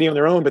activity on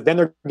their own, but then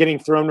they're getting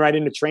thrown right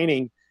into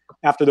training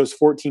after those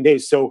 14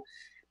 days. So,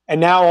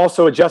 and now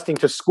also adjusting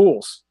to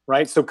schools,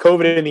 right? So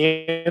COVID and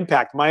the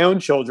impact, my own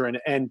children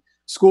and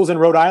schools in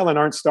Rhode Island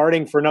aren't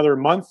starting for another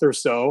month or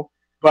so,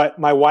 but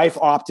my wife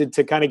opted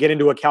to kind of get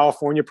into a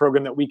California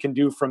program that we can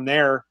do from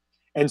there.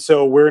 And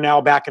so we're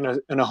now back in a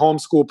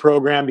homeschool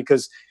program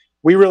because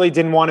we really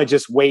didn't want to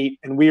just wait,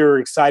 and we were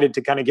excited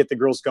to kind of get the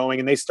girls going,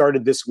 and they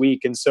started this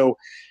week. And so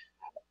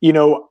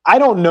I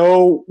don't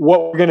know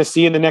what we're going to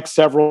see in the next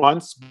several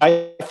months,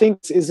 but I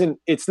think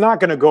it's not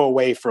going to go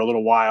away for a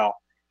little while.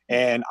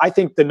 And I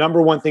think the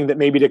number one thing that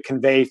maybe to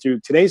convey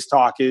through today's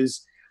talk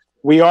is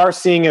we are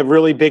seeing a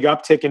really big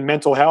uptick in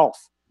mental health,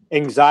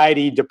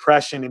 anxiety,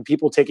 depression, and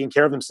people taking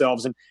care of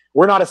themselves. And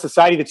we're not a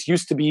society that's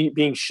used to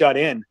being shut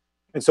in.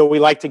 And so we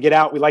like to get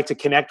out. We like to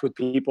connect with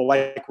people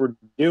like we're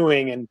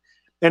doing. And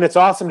it's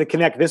awesome to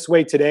connect this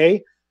way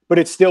today, but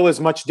it still is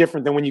much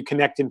different than when you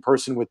connect in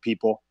person with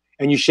people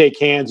and you shake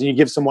hands and you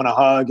give someone a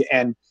hug,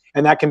 and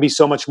that can be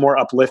so much more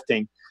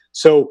uplifting.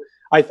 So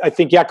I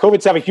think,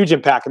 COVID's have a huge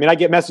impact. I mean, I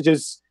get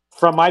messages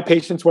from my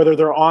patients, whether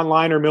they're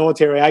online or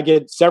military. I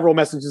get several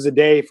messages a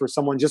day for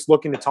someone just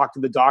looking to talk to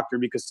the doctor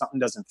because something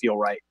doesn't feel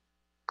right.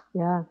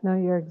 Yeah, no,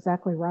 you're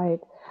exactly right.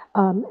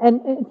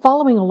 And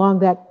following along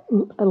that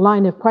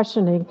line of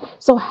questioning,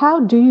 so how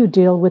do you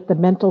deal with the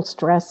mental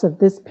stress of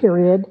this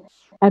period?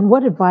 And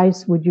what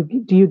advice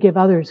do you give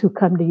others who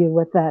come to you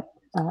with that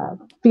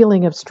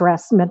feeling of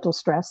stress, mental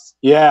stress?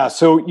 Yeah.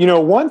 So,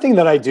 one thing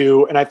that I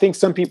do, and I think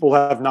some people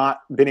have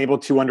not been able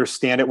to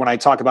understand it when I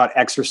talk about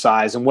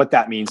exercise and what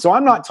that means. So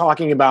I'm not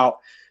talking about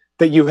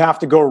that you have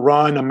to go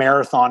run a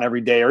marathon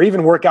every day or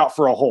even work out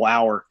for a whole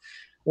hour.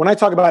 When I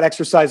talk about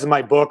exercise in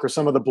my book or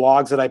some of the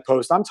blogs that I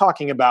post, I'm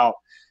talking about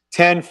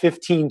 10,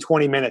 15,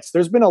 20 minutes.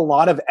 There's been a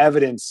lot of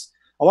evidence,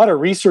 a lot of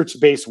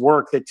research-based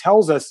work that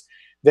tells us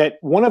that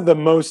one of the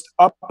most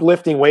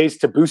uplifting ways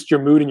to boost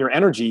your mood and your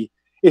energy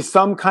is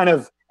some kind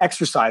of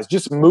exercise,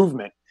 just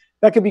movement.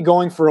 That could be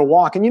going for a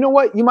walk. And you know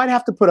what? You might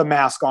have to put a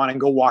mask on and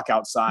go walk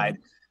outside,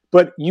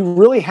 but you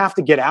really have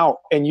to get out,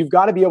 and you've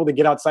got to be able to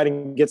get outside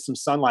and get some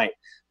sunlight,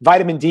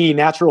 vitamin D,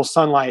 natural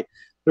sunlight.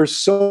 There's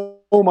so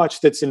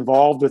much that's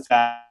involved with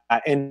that.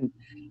 And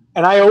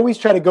I always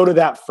try to go to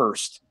that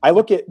first. I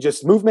look at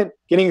just movement,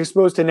 getting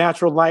exposed to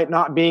natural light,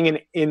 not being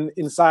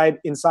inside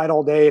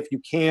all day if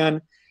you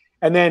can,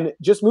 and then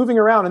just moving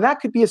around. And that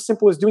could be as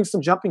simple as doing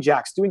some jumping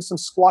jacks, doing some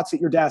squats at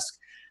your desk,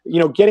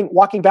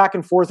 walking back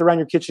and forth around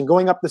your kitchen,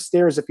 going up the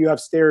stairs if you have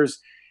stairs.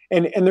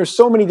 And there's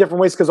so many different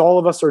ways because all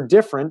of us are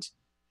different.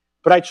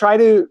 But I try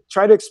to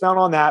expound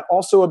on that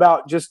also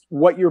about just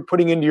what you're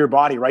putting into your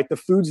body, right? The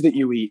foods that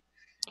you eat,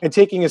 and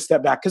taking a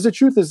step back. Because the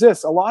truth is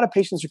this, a lot of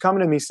patients are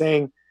coming to me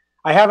saying,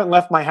 I haven't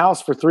left my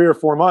house for 3 or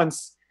 4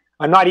 months.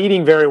 I'm not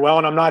eating very well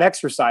and I'm not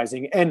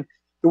exercising. And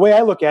the way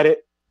I look at it,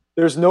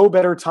 there's no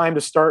better time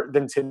to start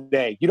than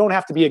today. You don't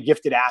have to be a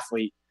gifted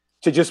athlete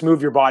to just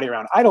move your body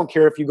around. I don't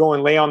care if you go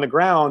and lay on the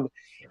ground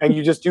and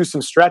you just do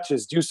some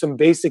stretches, do some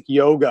basic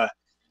yoga.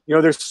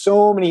 There's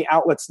so many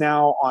outlets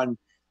now on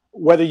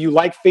whether you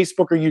like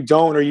Facebook or you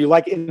don't, or you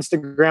like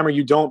Instagram or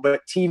you don't,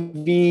 but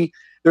TV,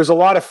 there's a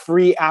lot of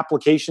free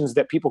applications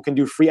that people can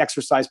do, free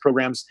exercise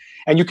programs,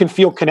 and you can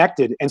feel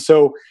connected. And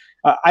so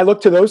I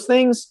look to those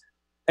things.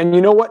 And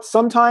you know what?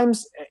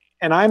 Sometimes,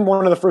 and I'm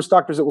one of the first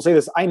doctors that will say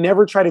this, I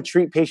never try to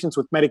treat patients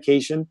with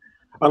medication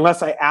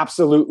unless I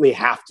absolutely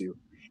have to.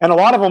 And a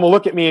lot of them will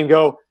look at me and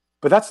go,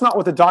 but that's not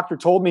what the doctor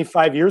told me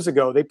 5 years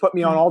ago. They put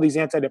me on all these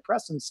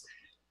antidepressants.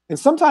 And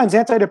sometimes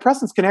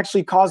antidepressants can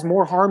actually cause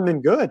more harm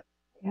than good.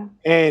 Yeah.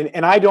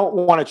 And I don't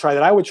want to try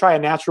that. I would try a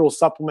natural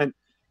supplement,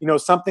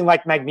 something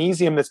like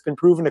magnesium that's been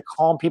proven to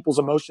calm people's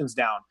emotions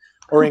down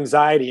or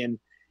anxiety.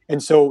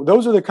 And so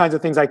those are the kinds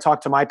of things I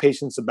talk to my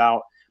patients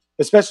about,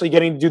 especially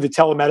getting to do the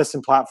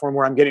telemedicine platform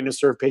where I'm getting to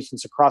serve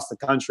patients across the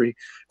country,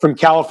 from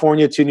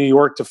California to New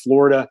York to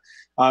Florida,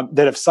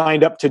 that have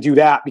signed up to do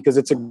that, because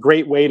it's a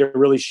great way to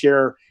really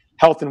share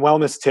health and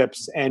wellness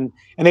tips. And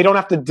they don't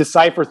have to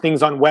decipher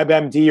things on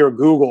WebMD or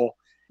Google.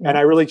 And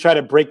I really try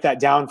to break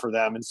that down for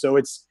them. And so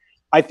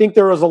I think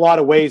there is a lot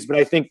of ways, but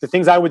I think the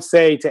things I would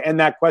say to end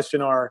that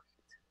question are,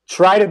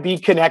 try to be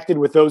connected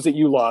with those that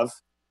you love.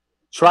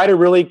 Try to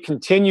really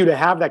continue to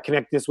have that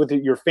connectedness with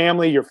your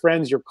family, your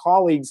friends, your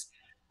colleagues.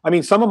 I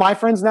mean, some of my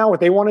friends now, what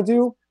they want to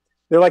do,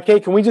 they're like, hey,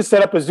 can we just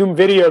set up a Zoom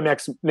video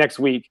next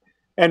week?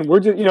 And we're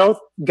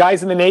just,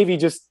 guys in the Navy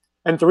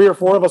and 3 or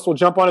 4 of us will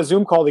jump on a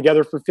Zoom call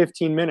together for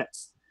 15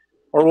 minutes.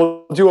 Or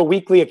we'll do a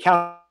weekly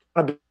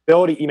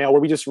accountability email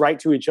where we just write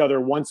to each other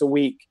once a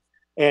week.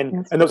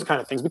 And those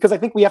kind of things, because I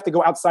think we have to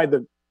go outside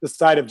the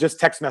side of just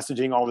text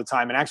messaging all the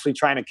time and actually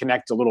trying to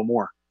connect a little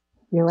more.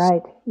 You're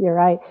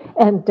right.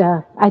 And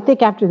I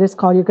think after this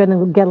call, you're going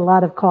to get a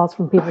lot of calls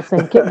from people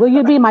saying, will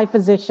you be my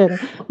physician,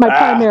 my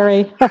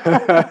primary?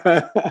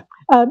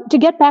 To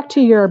get back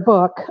to your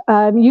book,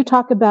 you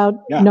talk about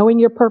knowing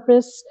your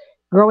purpose,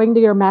 growing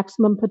to your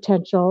maximum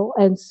potential,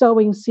 and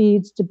sowing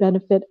seeds to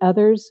benefit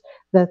others,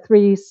 the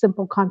 3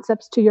 simple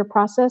concepts to your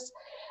process.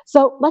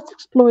 So let's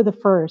explore the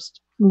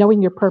first,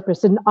 knowing your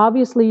purpose. And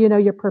obviously, you know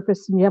your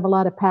purpose and you have a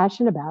lot of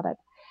passion about it.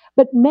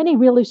 But many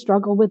really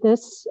struggle with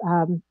this.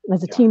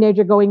 As a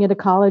teenager going into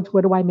college,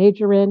 what do I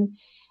major in?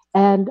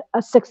 And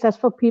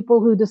successful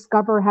people who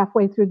discover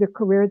halfway through their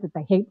career that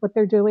they hate what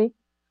they're doing.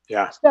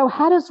 Yeah. So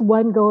how does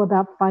one go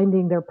about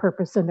finding their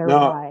purpose and their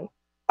why?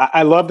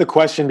 I love the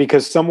question,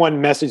 because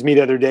someone messaged me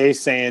the other day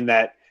saying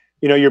that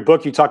your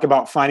book, you talk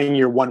about finding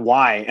your one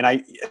why.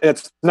 And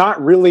it's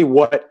not really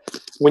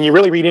when you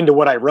really read into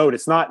what I wrote,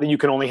 it's not that you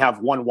can only have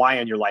one why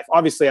in your life.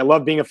 Obviously, I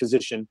love being a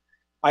physician.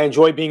 I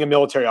enjoy being a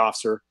military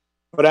officer,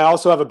 but I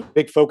also have a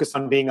big focus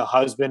on being a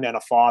husband and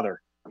a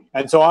father.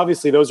 And so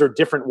obviously those are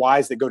different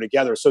whys that go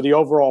together. So the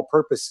overall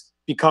purpose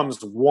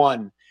becomes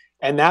one.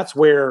 And that's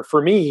where,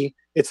 for me,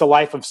 it's a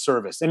life of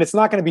service. And it's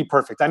not going to be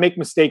perfect. I make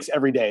mistakes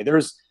every day.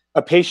 There's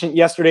a patient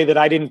yesterday that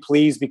I didn't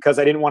please because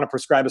I didn't want to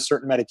prescribe a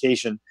certain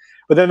medication.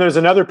 But then there's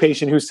another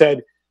patient who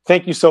said,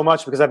 thank you so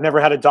much because I've never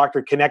had a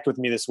doctor connect with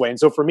me this way. And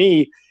so for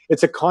me,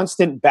 it's a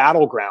constant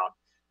battleground.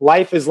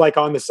 Life is like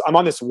I'm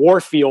on this war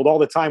field all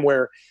the time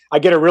where I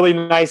get a really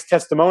nice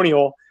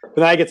testimonial, but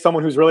then I get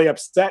someone who's really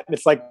upset. And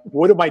it's like,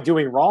 what am I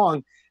doing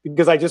wrong?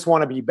 Because I just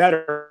want to be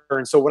better.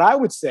 And so what I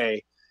would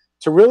say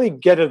to really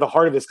get at the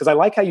heart of this, because I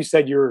like how you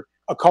said you're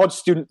a college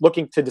student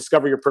looking to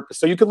discover your purpose.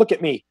 So you could look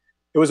at me.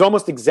 It was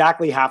almost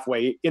exactly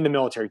halfway in the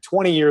military,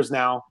 20 years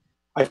now.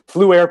 I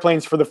flew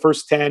airplanes for the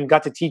first 10,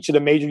 got to teach at a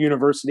major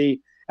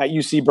university at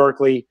UC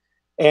Berkeley.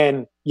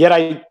 And yet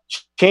I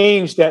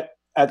changed at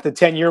the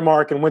 10-year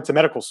mark and went to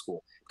medical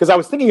school because I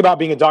was thinking about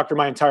being a doctor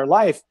my entire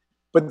life,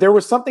 but there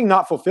was something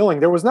not fulfilling.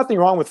 There was nothing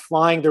wrong with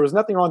flying. There was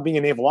nothing wrong with being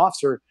a naval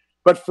officer.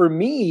 But for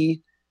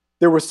me,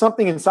 there was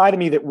something inside of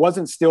me that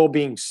wasn't still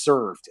being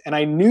served. And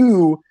I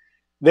knew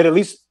that at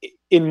least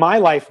in my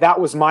life, that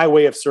was my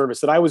way of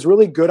service, that I was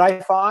really good,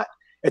 I thought,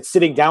 at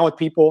sitting down with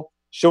people,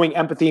 showing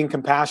empathy and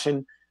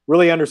compassion,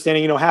 really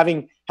understanding,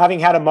 having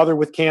had a mother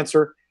with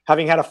cancer,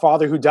 having had a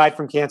father who died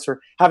from cancer,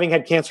 having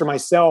had cancer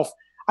myself,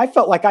 I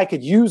felt like I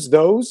could use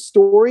those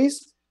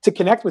stories to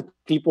connect with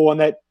people, and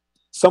that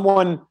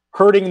someone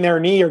hurting their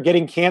knee or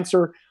getting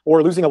cancer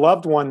or losing a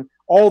loved one,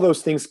 all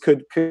those things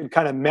could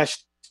kind of mesh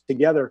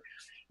together.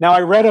 Now,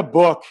 I read a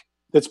book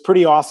that's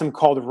pretty awesome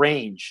called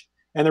Range.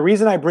 And the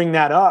reason I bring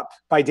that up,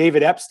 by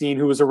David Epstein,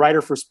 who was a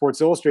writer for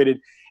Sports Illustrated,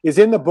 is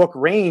in the book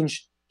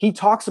Range, he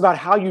talks about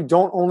how you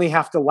don't only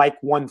have to like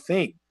one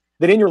thing,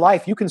 that in your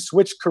life, you can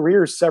switch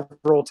careers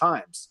several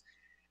times.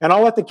 And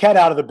I'll let the cat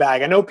out of the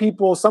bag. I know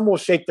some will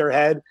shake their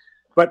head,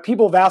 but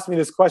people have asked me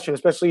this question,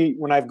 especially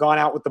when I've gone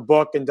out with the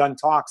book and done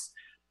talks.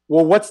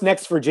 Well, what's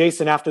next for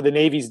Jason after the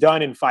Navy's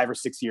done in 5 or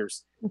 6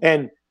 years?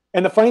 And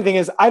the funny thing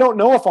is, I don't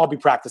know if I'll be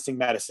practicing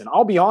medicine.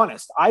 I'll be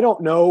honest. I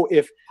don't know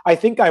if I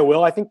think I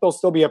will. I think there'll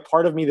still be a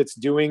part of me that's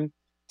doing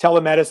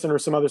telemedicine or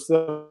some other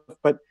stuff.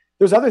 But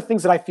there's other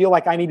things that I feel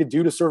like I need to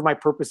do to serve my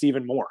purpose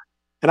even more.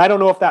 And I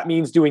don't know if that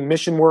means doing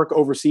mission work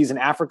overseas in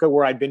Africa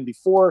where I'd been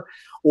before,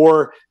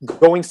 or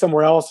going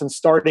somewhere else and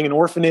starting an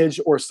orphanage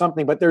or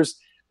something. But there's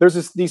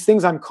these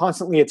things I'm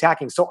constantly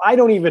attacking. So I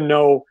don't even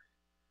know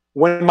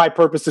when my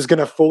purpose is going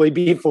to fully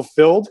be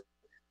fulfilled.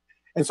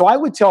 And so I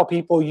would tell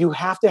people, you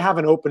have to have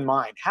an open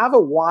mind, have a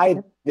why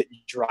that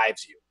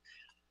drives you.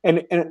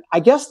 And I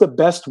guess the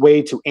best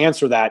way to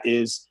answer that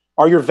is,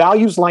 are your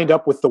values lined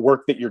up with the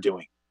work that you're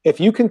doing? If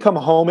you can come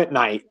home at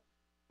night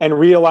and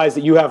realize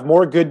that you have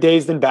more good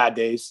days than bad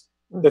days,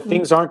 that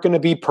things aren't going to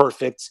be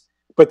perfect,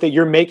 but that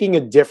you're making a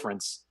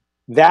difference,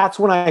 that's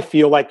when I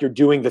feel like you're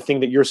doing the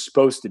thing that you're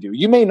supposed to do.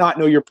 You may not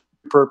know your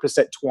purpose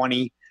at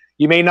 20.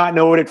 You may not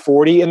know it at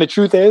 40. And the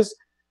truth is,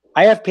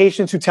 I have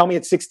patients who tell me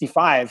at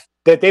 65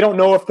 that they don't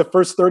know if the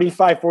first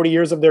 35, 40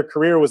 years of their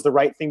career was the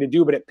right thing to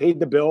do, but it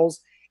paid the bills.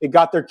 It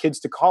got their kids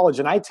to college.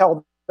 And I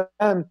tell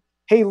them,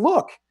 hey,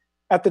 look,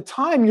 at the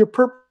time your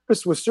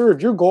purpose was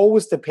served. Your goal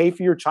was to pay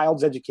for your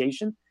child's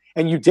education,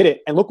 and you did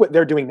it. And look what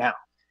they're doing now.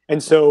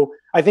 And so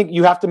I think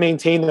you have to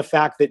maintain the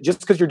fact that just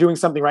because you're doing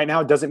something right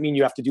now doesn't mean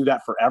you have to do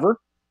that forever.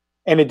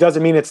 And it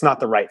doesn't mean it's not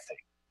the right thing.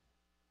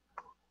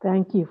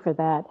 Thank you for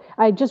that.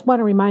 I just want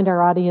to remind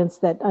our audience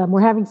that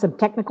we're having some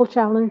technical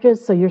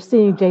challenges. So you're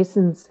seeing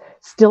Jason's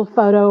still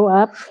photo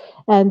up.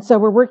 And so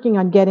we're working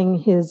on getting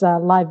his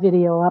live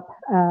video up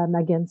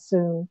again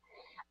soon.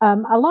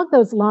 Along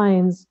those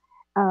lines,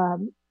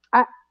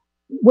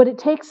 what it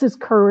takes is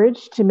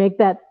courage to make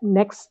that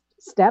next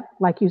step,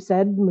 like you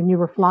said, when you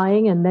were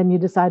flying and then you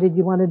decided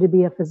you wanted to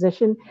be a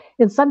physician.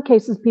 In some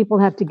cases, people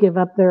have to give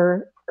up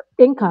their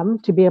income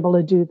to be able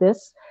to do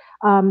this.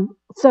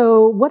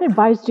 So what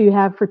advice do you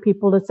have for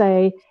people to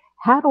say,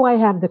 how do I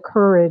have the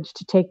courage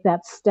to take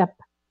that step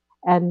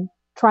and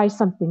try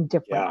something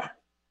different? Yeah.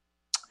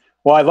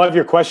 Well, I love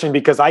your question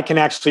because I can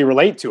actually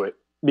relate to it,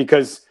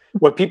 because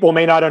what people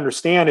may not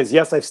understand is,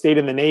 yes, I've stayed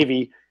in the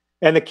Navy,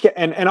 and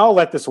I'll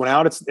let this one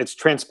out. It's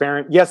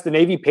transparent. Yes, the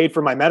Navy paid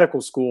for my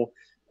medical school,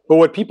 but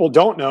what people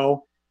don't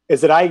know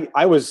is that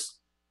I was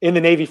in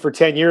the Navy for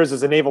 10 years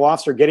as a naval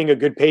officer, getting a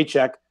good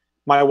paycheck.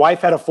 My wife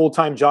had a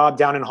full-time job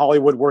down in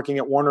Hollywood working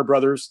at Warner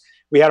Brothers.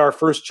 We had our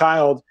first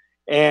child,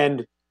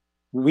 and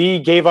we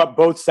gave up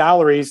both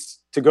salaries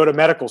to go to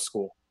medical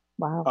school.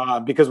 Wow.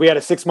 Because we had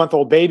a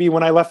 6-month-old baby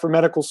when I left for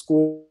medical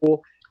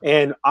school,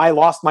 and I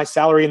lost my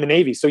salary in the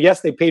Navy. So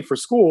yes, they paid for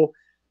school,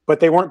 but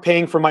they weren't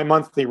paying for my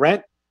monthly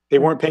rent. They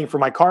weren't paying for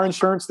my car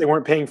insurance. They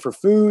weren't paying for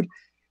food.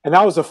 And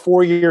that was a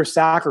 4-year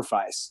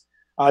sacrifice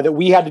that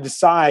we had to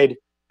decide,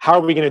 how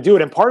are we going to do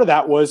it? And part of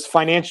that was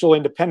financial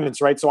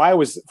independence, right?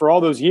 So for all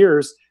those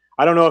years,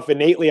 I don't know if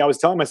innately I was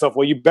telling myself,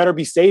 well, you better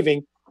be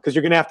saving because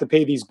you're going to have to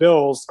pay these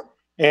bills.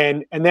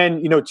 And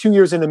then, 2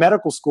 years into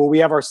medical school, we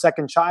have our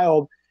second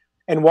child.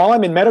 And while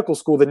I'm in medical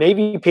school, the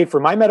Navy paid for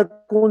my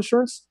medical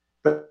insurance,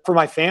 but for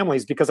my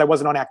family's because I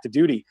wasn't on active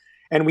duty.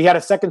 And we had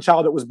a second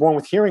child that was born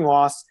with hearing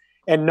loss,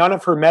 and none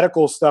of her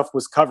medical stuff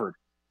was covered.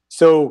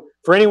 So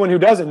for anyone who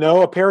doesn't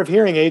know, a pair of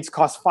hearing aids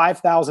cost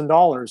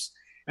 $5,000.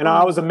 And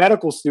I was a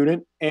medical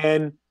student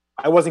and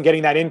I wasn't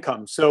getting that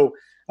income. So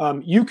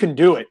you can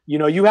do it.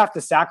 You have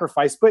to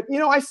sacrifice. But,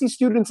 I see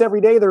students every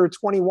day that are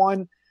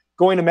 21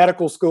 going to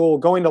medical school,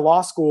 going to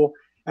law school,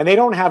 and they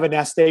don't have a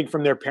nest egg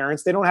from their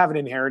parents. They don't have an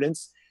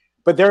inheritance,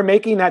 but they're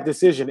making that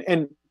decision.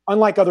 And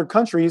unlike other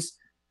countries,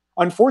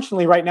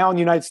 unfortunately, right now in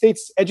the United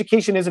States,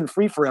 education isn't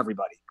free for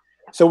everybody.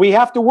 So we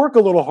have to work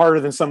a little harder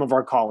than some of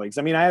our colleagues.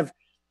 I mean,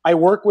 I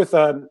work with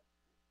a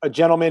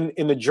gentleman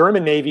in the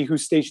German Navy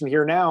who's stationed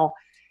here now,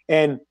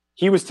 and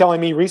he was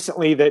telling me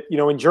recently that,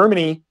 in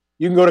Germany,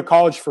 you can go to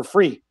college for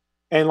free.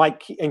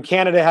 And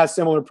Canada has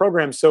similar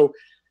programs. So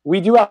we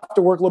do have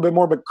to work a little bit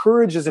more, but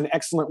courage is an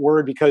excellent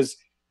word because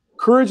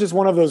courage is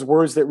one of those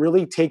words that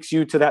really takes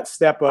you to that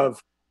step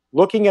of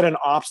looking at an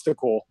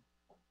obstacle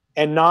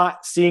and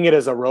not seeing it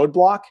as a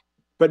roadblock,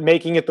 but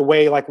making it the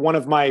way. Like one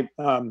of my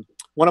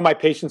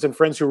patients and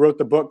friends who wrote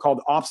the book called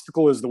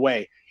 "Obstacle is the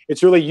Way."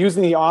 It's really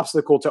using the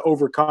obstacle to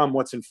overcome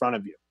what's in front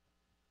of you.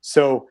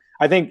 So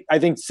I think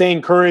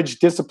saying courage,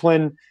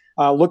 discipline,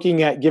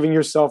 looking at giving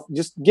yourself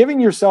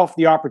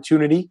the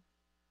opportunity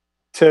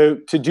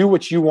to do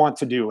what you want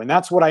to do. And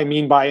that's what I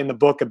mean by in the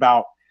book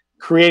about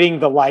creating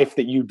the life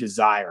that you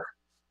desire.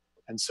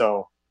 And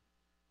so.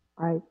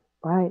 Right.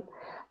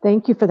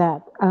 Thank you for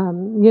that.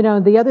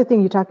 The other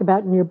thing you talk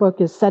about in your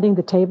book is setting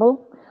the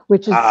table,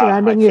 which is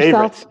surrounding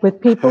yourself with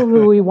people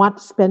who you want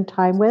to spend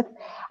time with.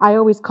 I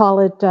always call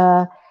it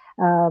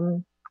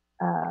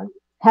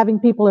having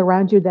people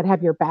around you that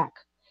have your back.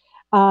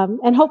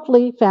 And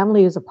hopefully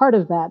family is a part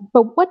of that.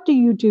 But what do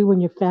you do when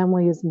your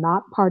family is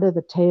not part of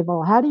the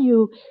table? How do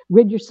you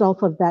rid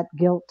yourself of that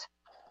guilt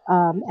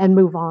and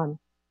move on?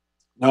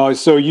 No,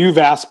 so you've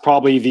asked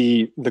probably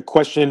the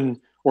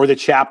question or the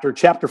chapter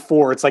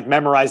 4. It's like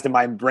memorized in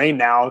my brain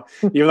now,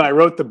 even though I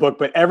wrote the book.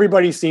 But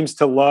everybody seems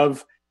to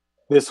love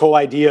this whole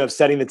idea of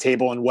setting the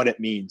table and what it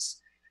means.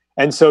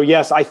 And so,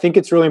 yes, I think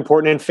it's really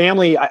important. And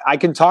family, I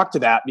can talk to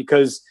that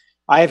because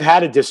I have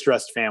had a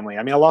distressed family.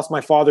 I mean, I lost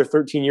my father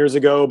 13 years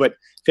ago, but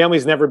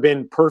family's never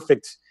been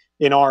perfect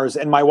in ours.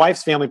 And my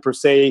wife's family, per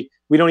se,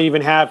 we don't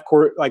even have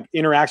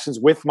interactions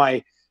with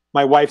my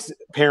wife's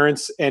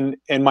parents and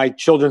my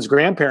children's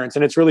grandparents.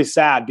 And it's really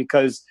sad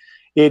because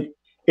it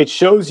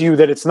shows you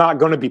that it's not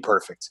going to be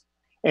perfect.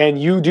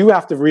 And you do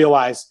have to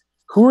realize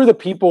who are the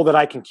people that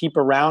I can keep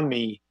around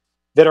me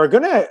that are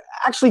going to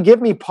actually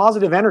give me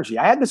positive energy.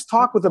 I had this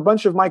talk with a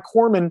bunch of my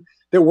corpsmen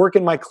that work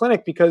in my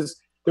clinic because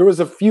there was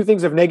a few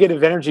things of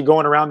negative energy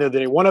going around there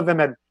today. One of them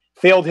had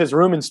failed his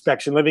room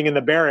inspection living in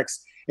the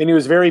barracks, and he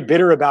was very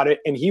bitter about it.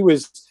 And he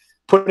was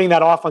putting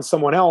that off on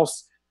someone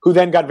else who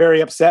then got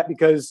very upset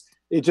because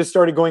it just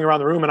started going around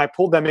the room. And I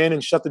pulled them in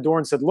and shut the door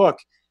and said, look,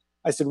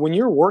 I said, when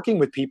you're working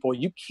with people,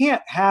 you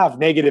can't have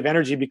negative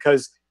energy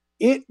because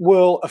it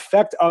will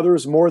affect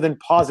others more than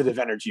positive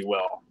energy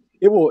will.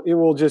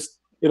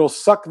 It'll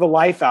suck the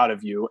life out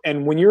of you.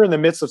 And when you're in the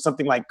midst of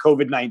something like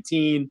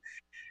COVID-19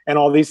 and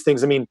all these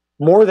things, I mean,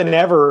 more than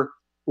ever,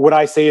 what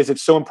I say is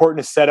it's so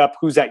important to set up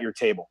who's at your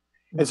table.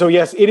 And so,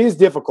 yes, it is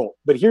difficult,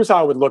 but here's how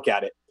I would look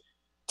at it.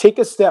 Take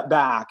a step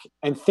back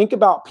and think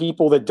about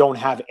people that don't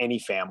have any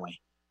family.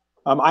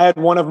 I had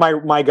one of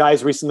my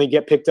guys recently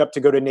get picked up to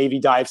go to Navy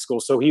dive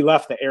school. So he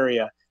left the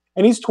area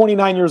and he's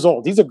 29 years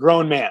old. He's a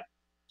grown man.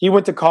 He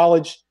went to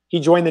college. He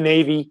joined the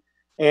Navy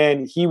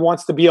and he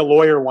wants to be a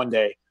lawyer one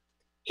day.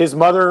 His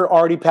mother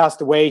already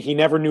passed away. He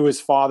never knew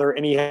his father,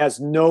 and he has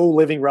no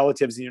living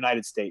relatives in the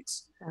United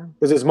States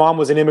because his mom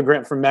was an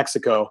immigrant from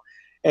Mexico.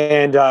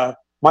 And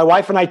my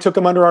wife and I took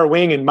him under our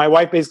wing, and my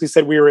wife basically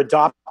said we were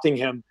adopting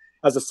him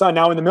as a son.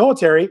 Now, in the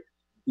military,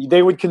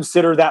 they would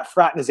consider that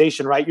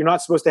fraternization, right? You're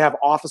not supposed to have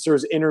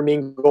officers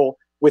intermingle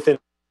with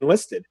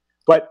enlisted.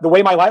 But the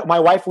way my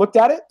wife looked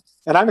at it,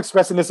 and I'm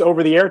expressing this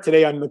over the air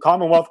today on the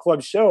Commonwealth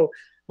Club show,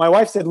 my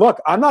wife said,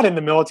 look, I'm not in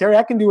the military.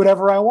 I can do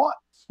whatever I want.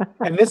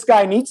 And this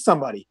guy needs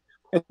somebody.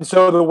 And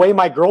so the way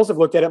my girls have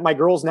looked at it, my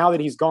girls, now that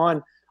he's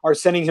gone, are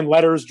sending him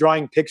letters,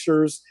 drawing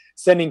pictures,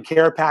 sending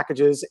care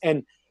packages.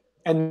 And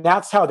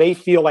that's how they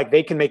feel like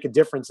they can make a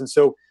difference. And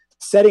so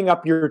setting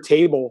up your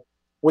table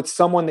with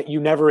someone that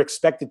you never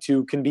expected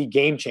to can be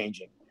game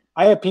changing.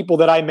 I have people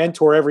that I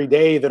mentor every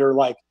day that are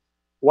like,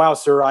 wow,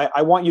 sir,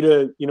 I want you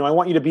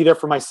to be there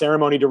for my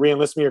ceremony to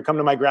re-enlist me or come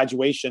to my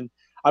graduation.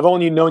 I've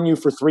only known you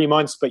for 3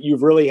 months, but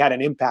you've really had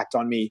an impact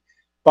on me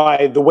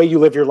by the way you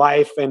live your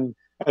life and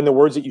the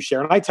words that you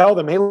share. And I tell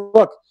them, hey,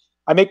 look,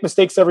 I make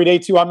mistakes every day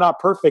too. I'm not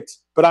perfect,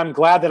 but I'm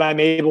glad that I'm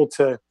able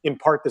to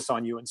impart this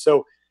on you. And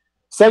so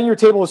setting your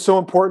table is so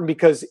important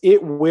because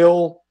it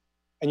will,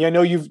 and I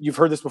know you've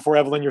heard this before,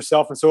 Evelyn,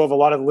 yourself, and so have a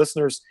lot of the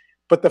listeners,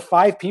 but the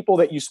 5 people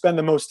that you spend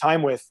the most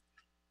time with,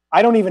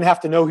 I don't even have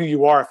to know who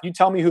you are. If you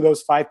tell me who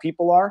those 5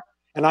 people are,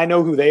 and I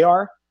know who they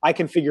are, I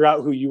can figure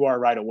out who you are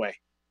right away.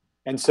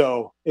 And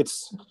so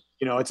it's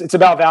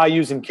about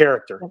values and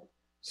character.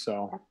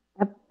 So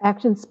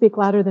actions speak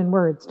louder than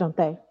words, don't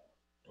they?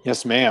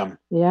 Yes, ma'am.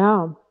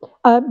 Yeah.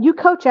 You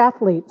coach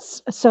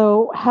athletes.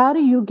 So how do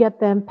you get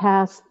them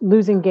past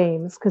losing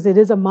games? Because it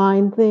is a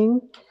mind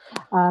thing.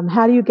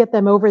 How do you get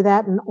them over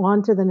that and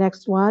on to the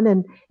next one?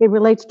 And it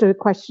relates to a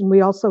question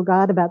we also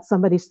got about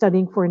somebody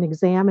studying for an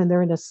exam and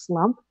they're in a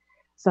slump.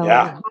 So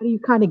how do you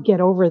kind of get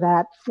over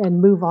that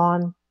and move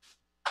on?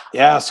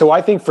 Yeah. So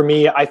I think for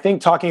me,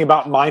 talking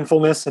about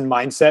mindfulness and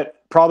mindset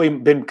probably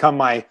become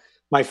my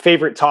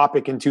favorite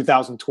topic in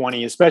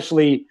 2020,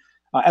 especially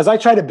as I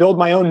try to build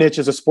my own niche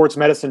as a sports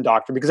medicine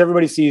doctor, because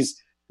everybody sees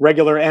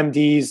regular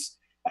MDs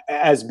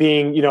as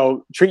being,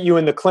 treat you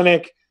in the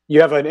clinic,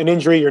 you have an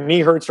injury, your knee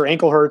hurts or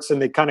ankle hurts,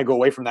 and they kind of go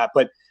away from that.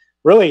 But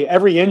really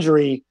every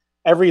injury,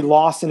 every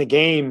loss in a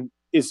game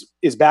is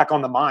back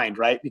on the mind,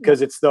 right?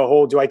 Because it's the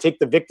whole, do I take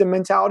the victim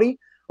mentality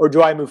or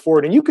do I move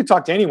forward? And you could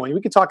talk to anyone.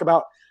 We could talk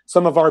about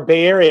some of our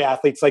Bay Area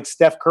athletes like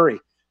Steph Curry,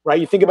 right?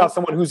 You think about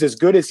someone who's as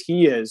good as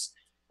he is,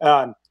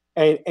 and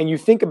you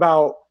think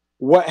about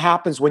what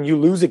happens when you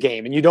lose a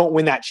game and you don't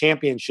win that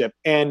championship,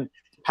 and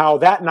how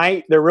that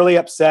night they're really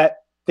upset,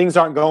 things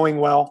aren't going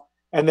well,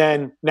 and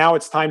then now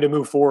it's time to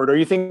move forward. Or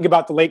you think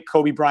about the late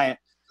Kobe Bryant,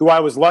 who I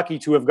was lucky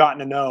to have gotten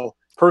to know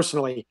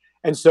personally.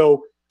 And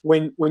so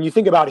when you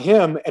think about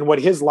him and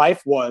what his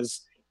life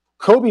was,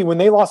 Kobe, when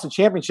they lost the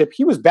championship,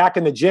 he was back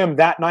in the gym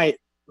that night.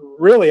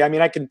 Really, I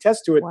mean, I can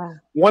attest to it. Wow.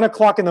 1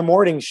 o'clock in the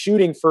morning,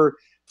 shooting for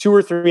 2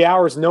 or 3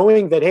 hours,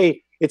 knowing that,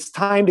 hey, it's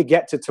time to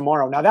get to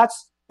tomorrow. Now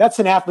that's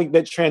an athlete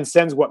that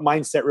transcends what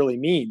mindset really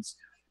means,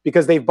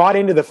 because they've bought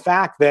into the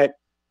fact that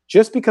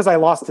just because I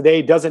lost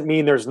today doesn't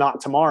mean there's not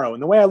tomorrow.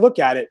 And the way I look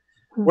at it,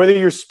 whether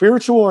you're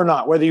spiritual or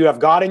not, whether you have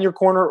God in your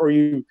corner or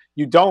you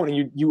don't,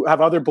 and you have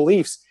other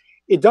beliefs,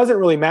 it doesn't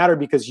really matter,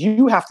 because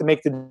you have to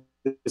make the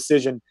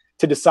decision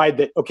to decide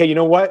that, okay, you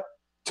know what?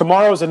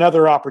 Tomorrow's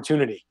another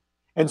opportunity.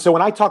 And so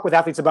when I talk with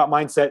athletes about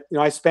mindset,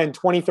 I spend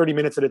 20, 30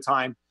 minutes at a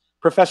time,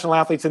 professional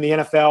athletes in the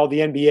NFL, the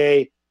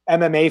NBA,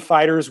 MMA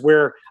fighters,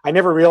 where I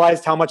never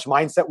realized how much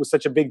mindset was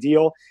such a big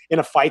deal in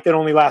a fight that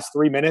only lasts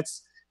 3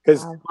 minutes,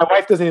 because my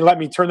wife doesn't even let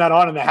me turn that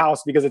on in the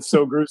house because it's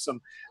so gruesome.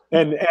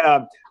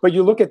 But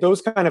you look at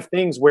those kind of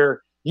things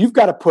where you've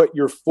got to put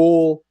your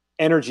full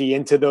energy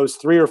into those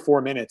 3 or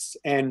 4 minutes.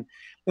 And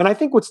I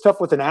think what's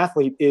tough with an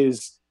athlete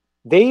is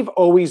they've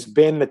always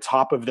been the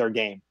top of their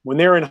game. When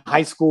they were in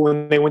high school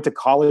and they went to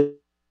college,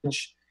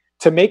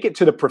 to make it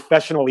to the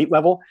professional elite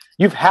level,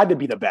 you've had to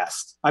be the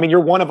best. I mean, you're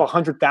one of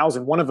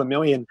 100,000, one of a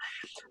million.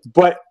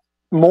 But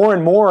more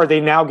and more, are they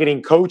now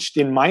getting coached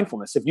in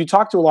mindfulness? If you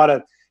talk to a lot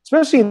of,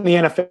 especially in the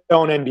NFL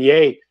and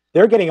NBA,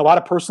 they're getting a lot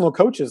of personal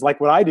coaches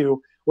like what I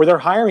do, where they're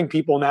hiring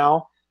people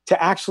now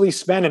to actually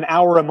spend an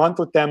hour a month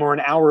with them or an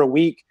hour a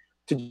week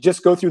to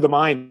just go through the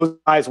mind. Those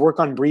guys work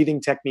on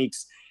breathing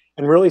techniques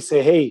and really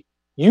say, hey,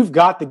 you've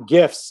got the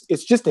gifts.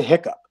 It's just a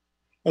hiccup.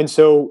 And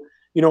so,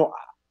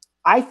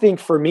 I think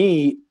for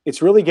me,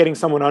 it's really getting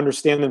someone to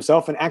understand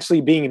themselves and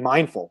actually being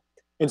mindful.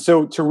 And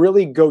so to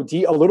really go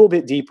a little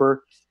bit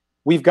deeper,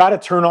 we've got to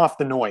turn off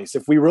the noise.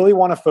 If we really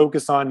want to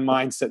focus on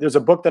mindset, there's a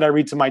book that I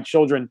read to my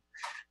children.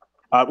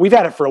 We've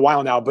had it for a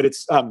while now, but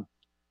it's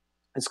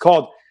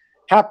called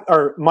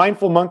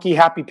Mindful Monkey,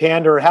 Happy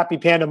Panda, or Happy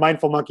Panda,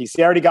 Mindful Monkey.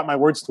 See, I already got my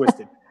words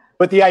twisted.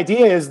 But the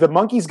idea is the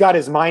monkey's got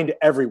his mind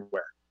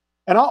everywhere.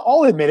 And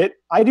I'll admit it,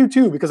 I do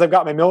too, because I've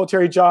got my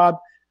military job.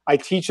 I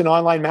teach an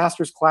online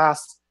master's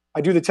class. I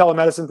do the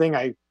telemedicine thing.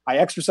 I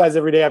exercise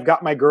every day. I've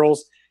got my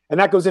girls. And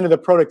that goes into the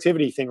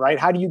productivity thing, right?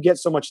 How do you get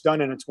so much done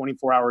in a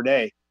 24-hour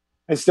day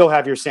and still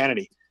have your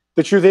sanity?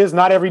 The truth is,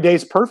 not every day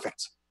is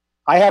perfect.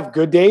 I have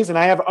good days and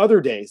I have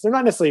other days. They're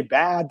not necessarily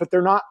bad, but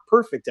they're not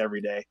perfect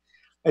every day.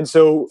 And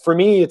so for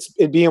me, it's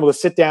being able to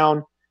sit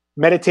down,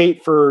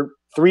 meditate for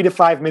 3 to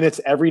 5 minutes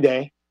every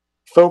day,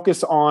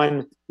 focus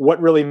on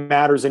what really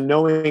matters, and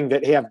knowing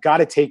that, hey, I've got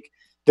to take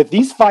that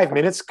these 5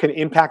 minutes can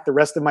impact the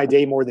rest of my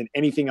day more than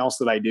anything else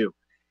that I do.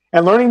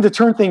 And learning to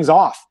turn things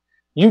off.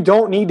 You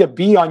don't need to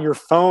be on your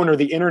phone or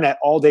the internet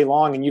all day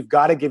long, and you've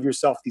got to give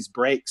yourself these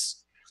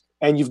breaks.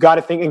 And you've got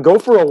to think and go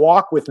for a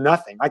walk with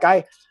nothing. Like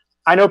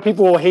I know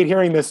people will hate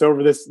hearing this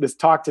over this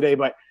talk today,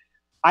 but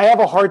I have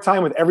a hard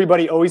time with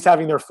everybody always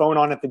having their phone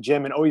on at the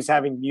gym and always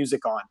having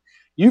music on.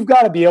 You've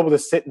got to be able to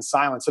sit in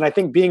silence. And I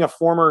think being a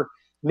former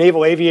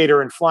naval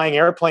aviator and flying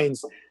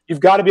airplanes,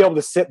 you've got to be able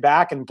to sit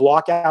back and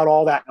block out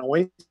all that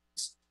noise.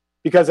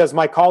 Because as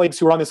my colleagues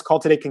who are on this call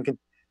today can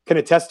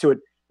attest to it,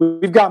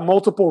 we've got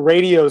multiple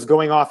radios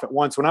going off at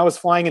once. When I was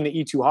flying in the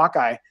E-2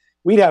 Hawkeye,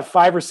 we'd have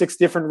 5 or 6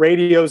 different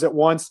radios at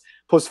once,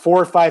 plus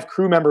 4 or 5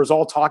 crew members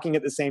all talking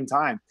at the same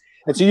time.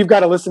 And so you've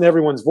got to listen to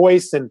everyone's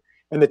voice and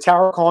the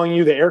tower calling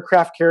you, the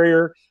aircraft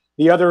carrier,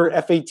 the other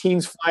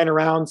F-18s flying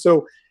around.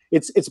 So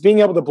it's being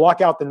able to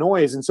block out the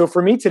noise. And so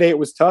for me today, it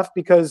was tough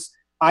because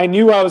I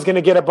knew I was going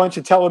to get a bunch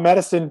of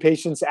telemedicine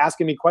patients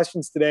asking me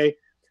questions today,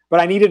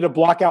 but I needed to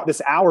block out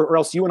this hour or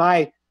else you and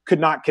I could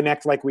not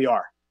connect like we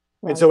are.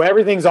 And so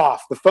everything's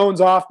off. The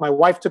phone's off. My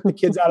wife took the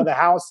kids out of the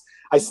house.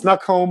 I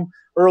snuck home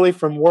early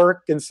from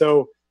work. And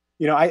so,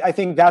 I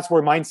think that's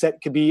where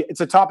mindset could be.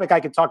 It's a topic I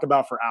could talk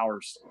about for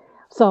hours.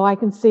 So I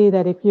can see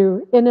that if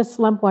you're in a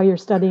slump while you're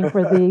studying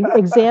for the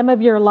exam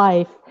of your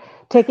life,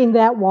 taking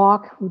that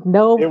walk with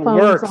no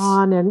phones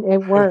on, and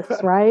it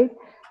works, right?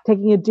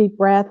 Taking a deep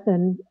breath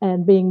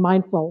and being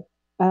mindful.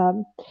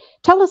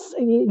 Tell us,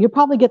 you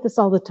probably get this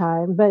all the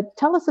time, but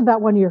tell us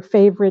about one of your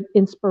favorite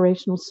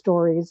inspirational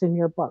stories in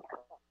your book.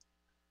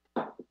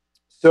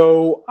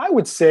 So I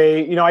would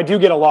say, I do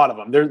get a lot of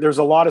them. There's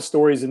a lot of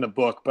stories in the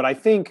book, but I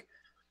think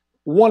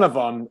one of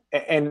them,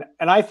 and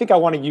I think I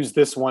want to use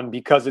this one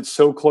because it's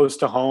so close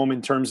to home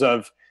in terms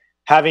of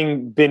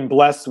having been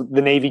blessed.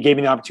 The Navy gave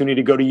me the opportunity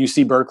to go to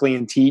UC Berkeley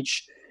and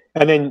teach.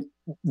 And then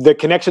the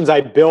connections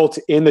I built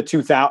in the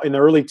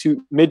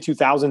mid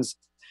 2000s,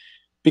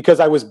 because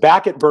I was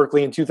back at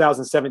Berkeley in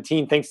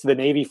 2017, thanks to the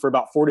Navy, for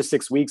about 4 to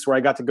 6 weeks, where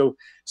I got to go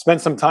spend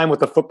some time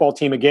with the football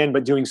team again,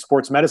 but doing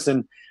sports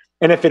medicine.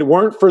 And if it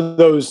weren't for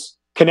those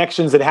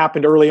connections that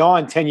happened early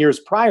on, 10 years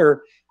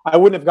prior, I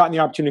wouldn't have gotten the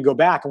opportunity to go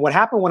back. And what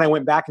happened when I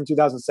went back in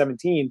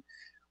 2017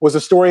 was a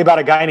story about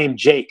a guy named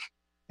Jake.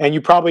 And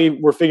you probably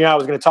were figuring out I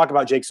was going to talk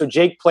about Jake. So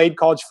Jake played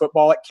college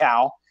football at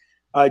Cal.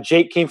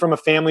 Jake came from a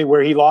family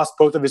where he lost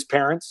both of his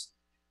parents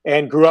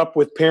and grew up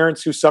with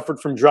parents who suffered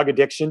from drug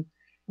addiction.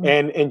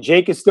 And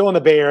Jake is still in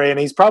the Bay Area, and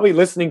he's probably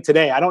listening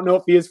today. I don't know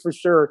if he is for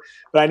sure,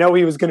 but I know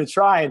he was going to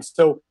try. And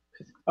so,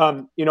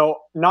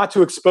 not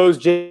to expose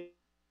Jake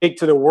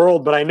to the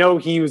world, but I know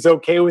he was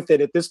okay with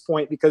it at this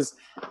point, because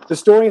the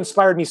story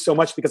inspired me so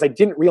much, because I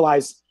didn't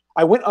realize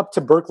I went up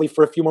to Berkeley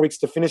for a few more weeks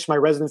to finish my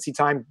residency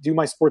time, do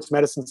my sports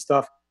medicine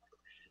stuff.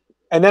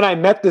 And then I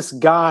met this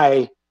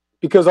guy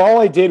because all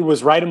I did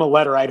was write him a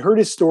letter. I'd heard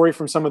his story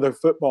from some of the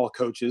football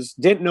coaches,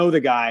 didn't know the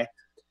guy.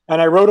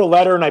 And I wrote a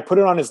letter and I put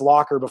it on his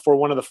locker before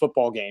one of the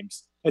football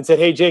games and said,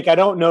 "Hey, Jake, I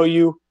don't know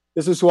you.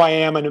 This is who I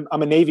am. And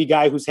I'm a Navy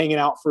guy who's hanging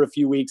out for a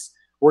few weeks,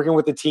 working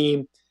with the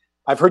team.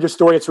 I've heard your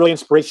story. It's really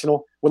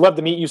inspirational. Would love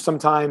to meet you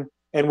sometime.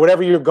 And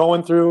whatever you're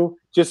going through,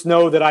 just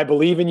know that I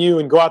believe in you,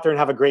 and go out there and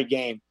have a great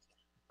game."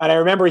 And I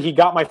remember he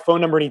got my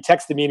phone number and he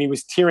texted me, and he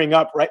was tearing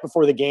up right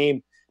before the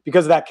game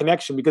because of that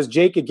connection. Because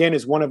Jake, again,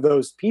 is one of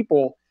those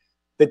people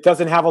that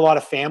doesn't have a lot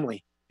of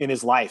family in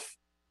his life.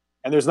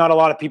 And there's not a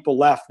lot of people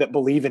left that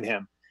believe in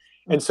him.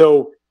 And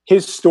so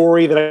his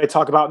story that I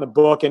talk about in the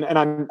book, and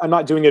I'm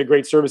not doing it a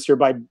great service here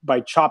by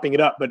chopping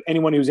it up, but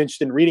anyone who's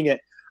interested in reading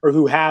it or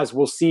who has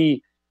will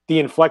see the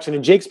inflection.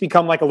 And Jake's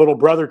become like a little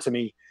brother to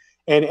me.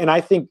 And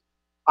I think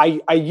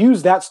I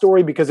use that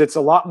story because it's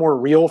a lot more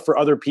real for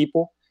other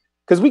people.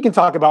 Because we can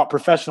talk about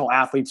professional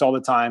athletes all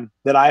the time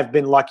that I've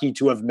been lucky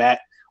to have met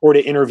or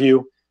to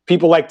interview.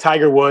 People like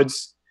Tiger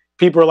Woods,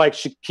 people like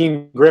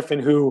Shaquem Griffin,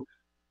 who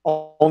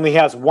only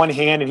has one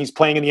hand and he's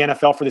playing in the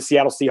NFL for the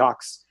Seattle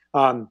Seahawks.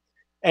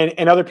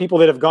 And other people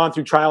that have gone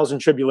through trials and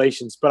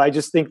tribulations. But I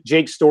just think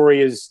Jake's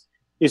story is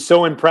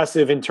so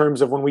impressive in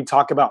terms of when we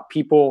talk about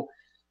people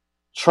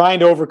trying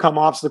to overcome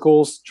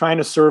obstacles, trying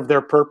to serve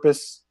their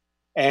purpose,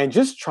 and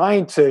just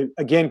trying to,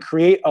 again,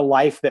 create a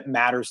life that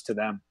matters to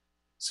them.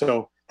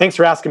 So thanks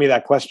for asking me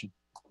that question.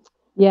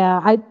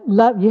 Yeah,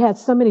 you had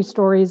so many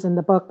stories in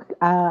the book.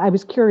 I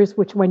was curious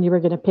which one you were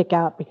going to pick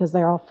out because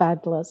they're all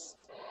fabulous.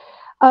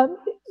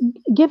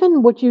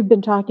 Given what you've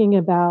been talking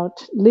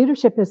about,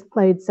 leadership has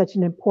played such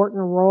an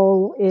important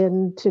role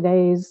in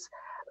today's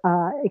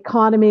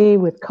economy,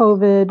 with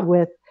COVID,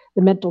 with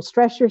the mental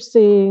stress you're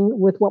seeing,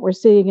 with what we're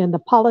seeing in the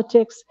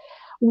politics.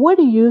 What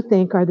do you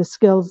think are the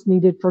skills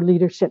needed for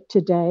leadership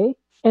today?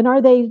 And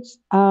are they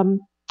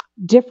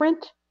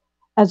different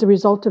as a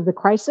result of the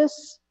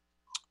crisis,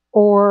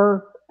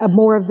 or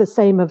more of the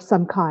same of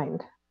some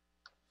kind?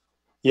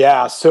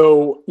 Yeah.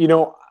 So,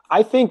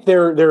 I think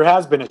there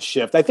has been a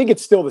shift. I think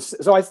it's still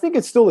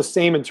the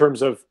same in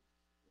terms of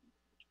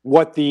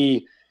what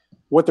the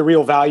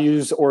real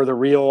values, or the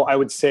real, I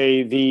would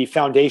say, the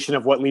foundation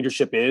of what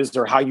leadership is,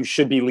 or how you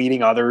should be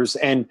leading others.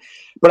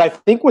 But I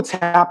think what's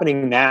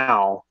happening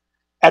now,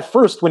 at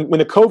first, when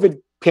the COVID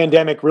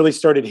pandemic really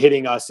started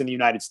hitting us in the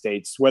United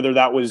States, whether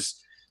that was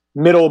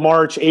middle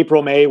March,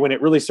 April, May, when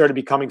it really started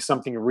becoming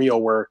something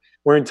real, where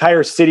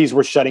entire cities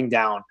were shutting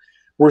down,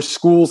 where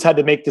schools had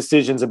to make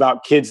decisions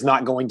about kids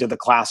not going to the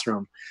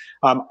classroom.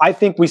 I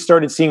think we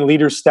started seeing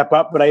leaders step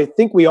up, but I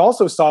think we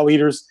also saw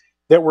leaders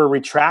that were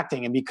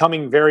retracting and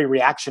becoming very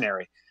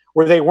reactionary,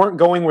 where they weren't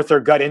going with their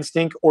gut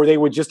instinct, or they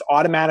would just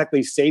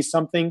automatically say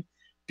something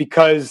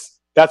because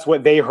that's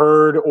what they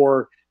heard,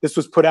 or this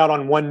was put out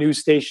on one news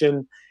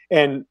station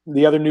and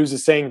the other news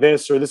is saying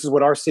this, or this is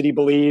what our city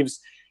believes.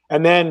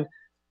 And then,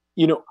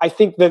 I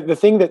think that the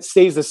thing that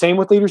stays the same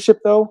with leadership,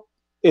 though,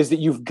 is that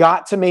you've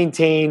got to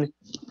maintain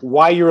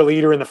why you're a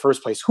leader in the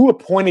first place. Who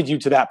appointed you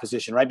to that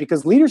position, right?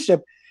 Because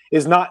leadership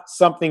is not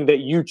something that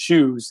you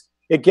choose.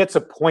 It gets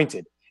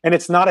appointed, and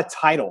it's not a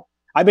title.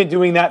 I've been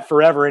doing that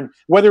forever. And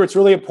whether it's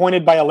really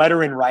appointed by a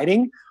letter in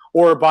writing,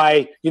 or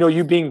by,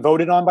 you being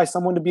voted on by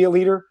someone to be a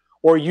leader,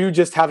 or you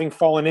just having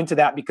fallen into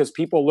that because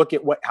people look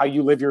at how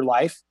you live your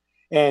life,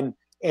 and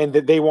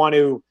that they want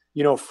to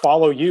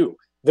follow you.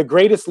 The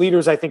greatest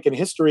leaders, I think, in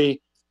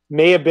history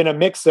may have been a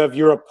mix of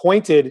you're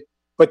appointed,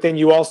 but then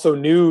you also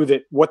knew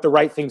that what the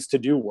right things to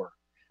do were.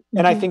 Mm-hmm.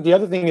 And I think the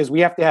other thing is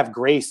we have to have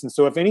grace. And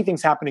so if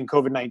anything's happening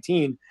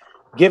COVID-19,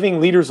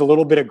 giving leaders a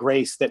little bit of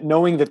grace, that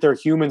knowing that they're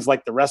humans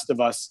like the rest of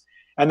us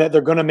and that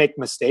they're going to make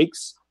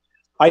mistakes.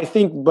 I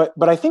think, but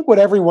I think what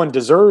everyone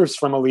deserves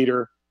from a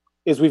leader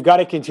is we've got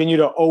to continue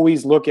to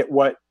always look at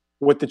what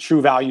the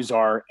true values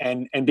are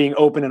and being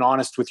open and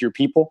honest with your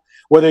people,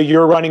 whether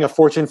you're running a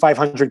Fortune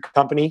 500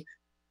 company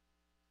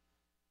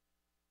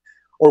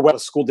or a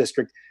school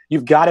district,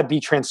 you've got to be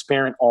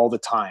transparent all the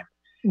time.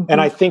 Mm-hmm. And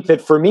I think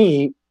that for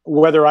me,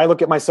 whether I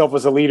look at myself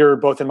as a leader,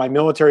 both in my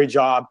military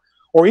job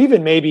or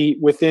even maybe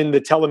within the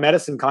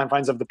telemedicine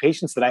confines of the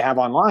patients that I have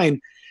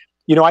online,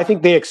 I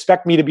think they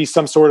expect me to be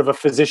some sort of a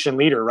physician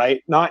leader,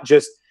 right? Not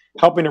just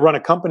helping to run a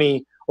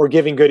company or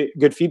giving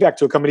good feedback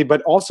to a company,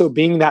 but also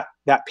being that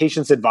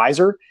patient's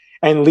advisor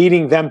and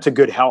leading them to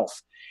good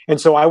health. And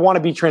so I want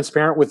to be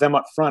transparent with them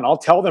up front. I'll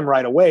tell them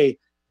right away,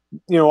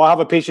 I'll have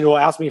a patient who will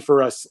ask me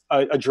for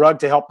a drug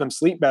to help them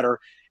sleep better.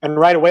 And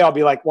right away, I'll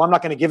be like, well, I'm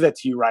not going to give that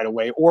to you right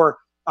away. Or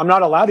I'm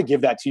not allowed to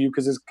give that to you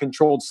because it's a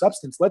controlled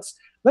substance.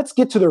 Let's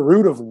get to the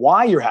root of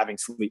why you're having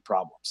sleep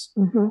problems.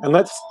 Mm-hmm. And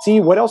let's see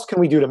what else can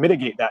we do to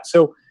mitigate that.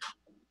 So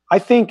I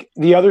think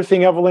the other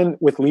thing, Evelyn,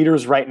 with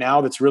leaders right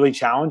now that's really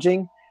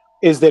challenging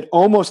is that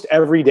almost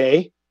every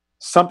day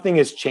something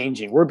is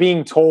changing. We're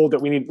being told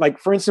that we need, like,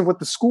 for instance, with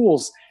the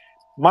schools,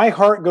 my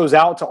heart goes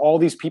out to all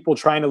these people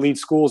trying to lead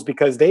schools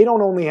because they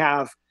don't only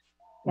have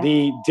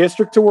the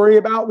district to worry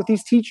about with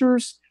these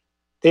teachers.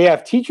 They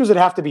have teachers that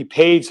have to be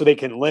paid so they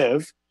can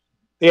live.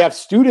 They have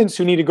students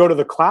who need to go to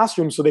the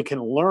classroom so they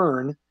can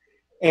learn.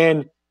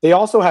 And they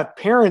also have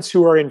parents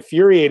who are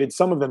infuriated.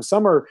 Some of them,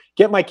 some are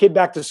get my kid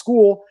back to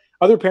school.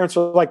 Other parents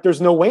are like, there's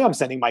no way I'm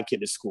sending my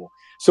kid to school.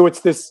 So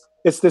it's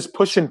this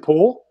push and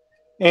pull.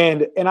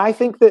 And I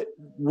think that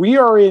we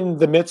are in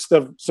the midst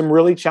of some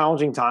really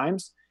challenging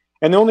times.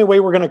 And the only way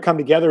we're going to come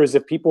together is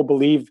if people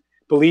believe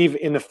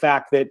in the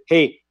fact that,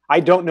 hey, I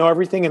don't know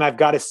everything and I've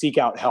got to seek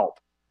out help.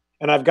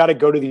 And I've got to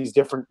go to these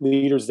different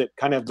leaders that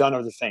kind of have done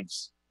other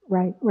things.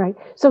 Right.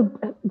 So,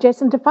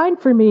 Jason, define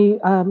for me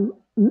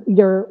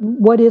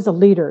what is a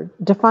leader?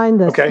 Define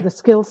the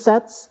skill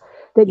sets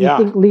that you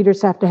think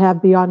leaders have to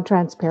have beyond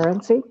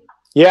transparency.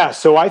 Yeah.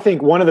 So I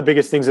think one of the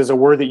biggest things is a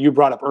word that you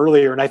brought up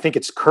earlier, and I think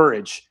it's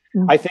courage.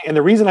 Mm-hmm. I think, and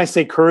the reason I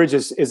say courage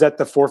is at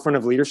the forefront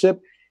of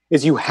leadership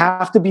is you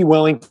have to be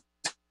willing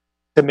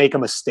to make a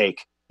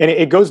mistake. And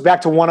it goes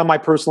back to one of my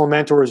personal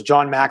mentors,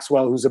 John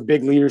Maxwell, who's a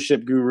big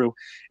leadership guru.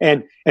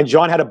 And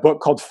John had a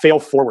book called Fail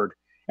Forward.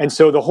 And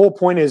so the whole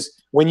point is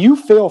when you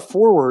fail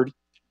forward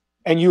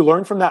and you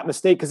learn from that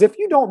mistake, because if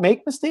you don't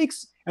make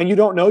mistakes and you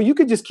don't know, you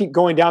could just keep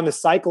going down the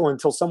cycle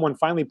until someone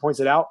finally points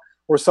it out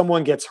or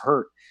someone gets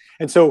hurt.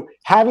 And so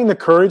having the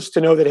courage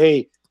to know that,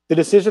 hey, the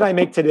decision I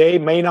make today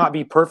may not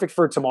be perfect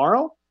for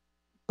tomorrow,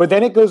 but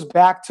then it goes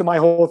back to my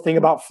whole thing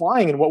about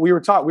flying and what we were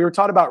taught. We were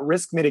taught about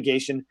risk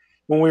mitigation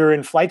when we were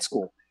in flight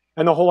school.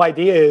 And the whole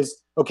idea is,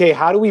 okay,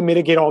 how do we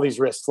mitigate all these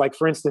risks? Like,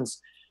 for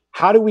instance,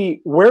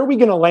 where are we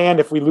going to land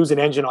if we lose an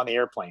engine on the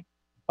airplane?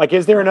 Like,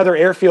 is there another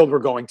airfield we're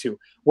going to?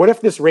 What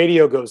if this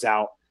radio goes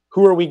out?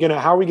 How are we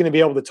going to be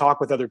able to talk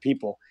with other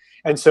people?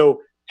 And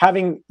so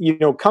having,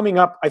 coming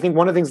up, I think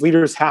one of the things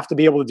leaders have to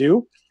be able to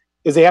do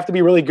is they have to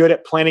be really good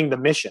at planning the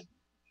mission.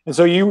 And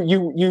so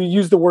you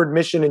use the word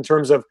mission in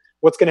terms of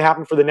what's going to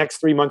happen for the next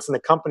 3 months in the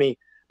company,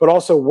 but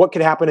also what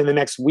could happen in the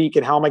next week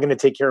and how am I going to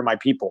take care of my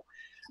people?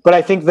 But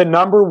I think the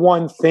number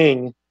one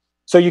thing,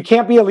 so you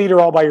can't be a leader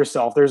all by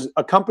yourself. There's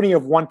a company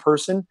of one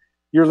person,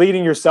 you're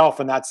leading yourself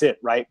and that's it,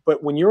 right?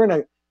 But when you're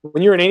in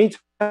any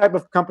type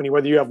of company,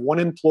 whether you have one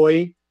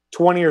employee,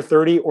 20 or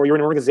 30, or you're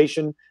an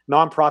organization,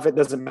 nonprofit,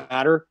 doesn't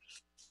matter.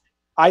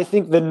 I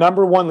think the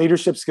number one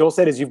leadership skill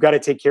set is you've got to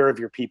take care of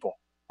your people.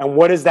 And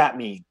what does that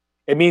mean?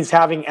 It means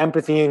having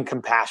empathy and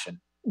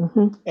compassion.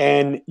 Mm-hmm.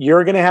 And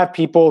you're going to have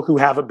people who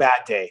have a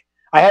bad day.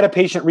 I had a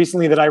patient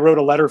recently that I wrote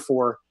a letter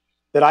for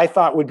that I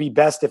thought would be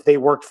best if they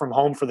worked from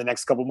home for the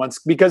next couple of months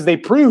because they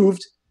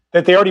proved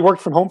that they already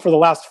worked from home for the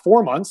last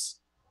 4 months.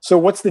 So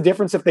what's the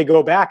difference if they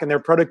go back and their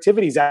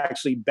productivity is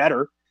actually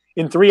better?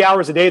 In 3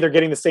 hours a day, they're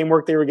getting the same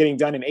work they were getting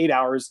done in 8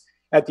 hours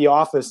at the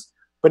office.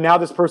 But now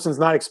this person's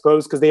not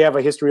exposed because they have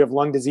a history of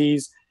lung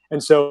disease.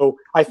 And so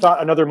I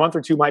thought another month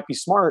or two might be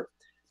smart.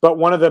 But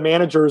one of the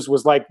managers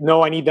was like,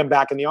 no, I need them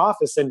back in the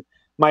office. And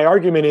my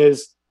argument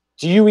is,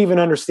 do you even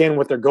understand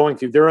what they're going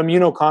through? They're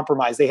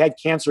immunocompromised. They had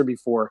cancer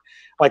before.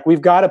 Like,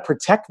 we've got to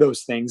protect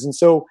those things. And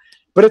so,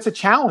 but it's a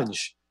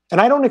challenge.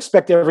 And I don't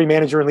expect every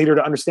manager and leader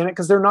to understand it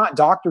because they're not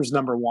doctors,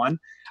 number one.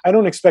 I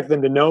don't expect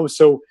them to know.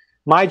 So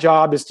my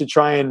job is to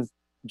try and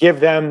give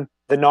them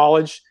the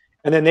knowledge,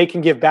 and then they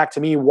can give back to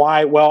me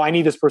why, well, I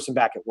need this person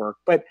back at work.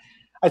 But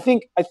I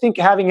think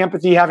having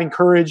empathy, having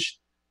courage,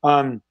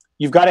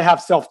 you've got to have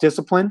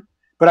self-discipline.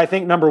 But I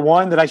think number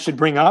one that I should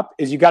bring up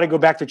is you got to go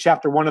back to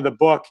chapter 1 of the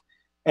book,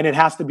 and it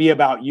has to be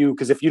about you.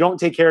 Because if you don't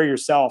take care of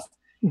yourself,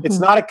 mm-hmm. It's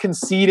not a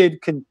conceited,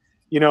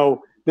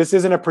 this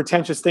isn't a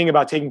pretentious thing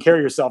about taking care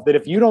of yourself, that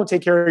if you don't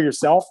take care of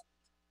yourself,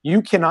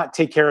 you cannot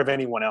take care of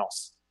anyone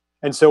else.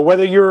 And so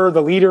whether you're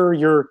the leader,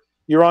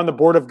 you're on the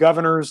board of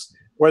governors,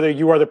 whether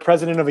you are the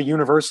president of a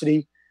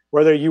university,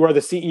 whether you are the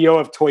CEO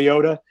of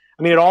Toyota,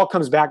 I mean, it all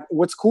comes back.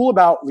 What's cool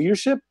about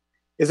leadership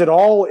is it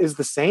all is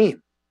the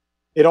same.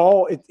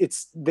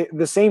 It's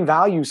the same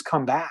values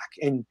come back,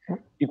 and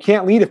you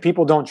can't lead if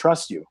people don't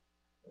trust you.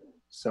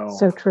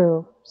 So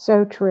true.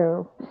 So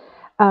true.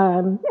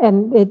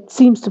 And it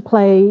seems to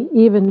play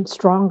even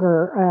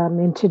stronger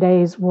in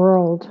today's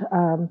world.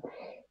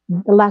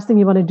 The last thing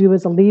you want to do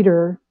as a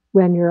leader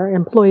when your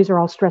employees are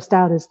all stressed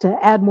out is to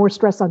add more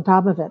stress on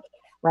top of it,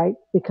 right?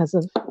 Because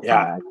of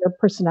your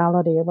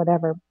personality or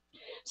whatever.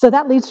 So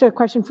that leads to a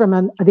question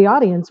from the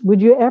audience.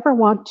 Would you ever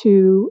want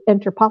to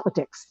enter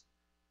politics?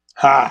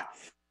 I'm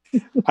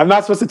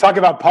not supposed to talk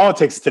about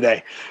politics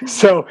today.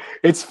 So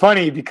it's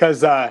funny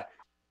because a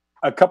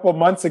couple of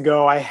months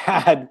ago, I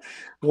had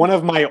one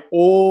of my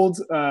old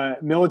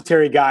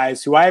military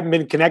guys who I haven't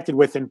been connected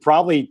with in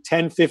probably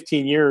 10,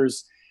 15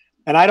 years.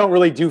 And I don't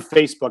really do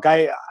Facebook.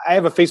 I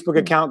have a Facebook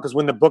account because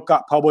when the book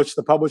got published,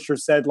 the publisher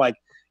said, like,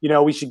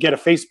 we should get a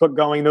Facebook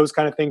going, those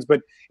kind of things.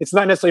 But it's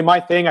not necessarily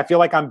my thing. I feel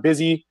like I'm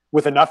busy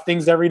with enough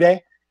things every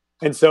day.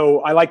 And so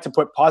I like to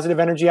put positive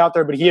energy out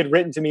there. But he had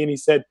written to me and he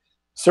said,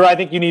 sir, I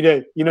think you need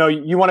to,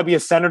 you want to be a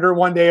senator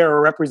one day or a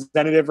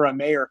representative or a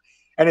mayor.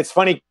 And it's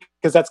funny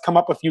because that's come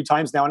up a few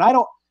times now. And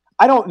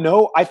I don't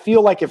know. I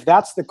feel like if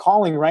that's the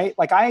calling, right?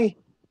 Like I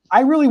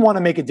really want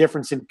to make a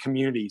difference in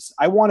communities.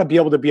 I want to be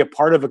able to be a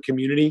part of a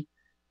community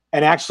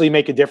and actually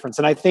make a difference.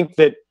 And I think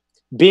that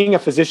being a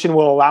physician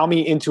will allow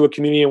me into a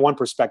community in one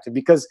perspective,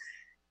 because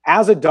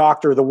as a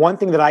doctor, the one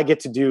thing that I get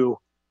to do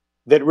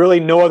that really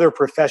no other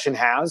profession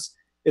has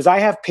is I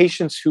have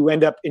patients who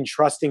end up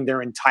entrusting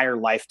their entire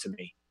life to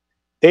me.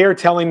 They are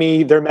telling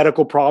me their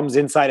medical problems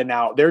inside and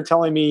out. They're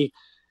telling me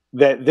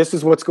that this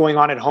is what's going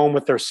on at home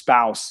with their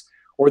spouse,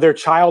 or their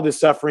child is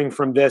suffering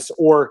from this,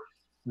 or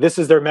this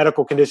is their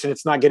medical condition.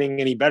 It's not getting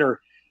any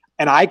better.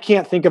 And I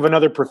can't think of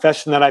another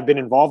profession that I've been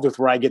involved with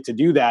where I get to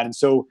do that. And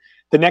so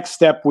the next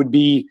step would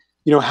be,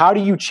 how do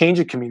you change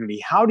a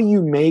community? How do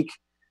you make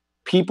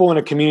people in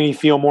a community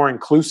feel more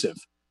inclusive,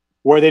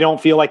 where they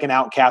don't feel like an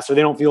outcast or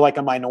they don't feel like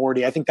a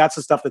minority? I think that's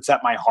the stuff that's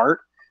at my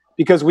heart,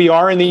 because we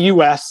are in the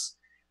US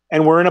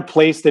and we're in a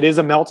place that is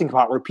a melting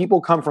pot where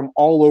people come from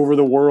all over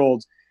the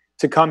world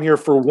to come here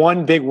for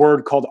one big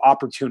word called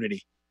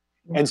opportunity.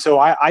 And so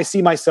I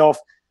see myself,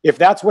 if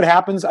that's what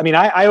happens, I mean,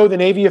 I owe the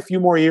Navy a few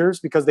more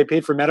years because they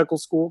paid for medical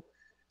school.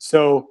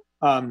 So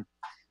but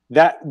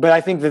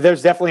I think that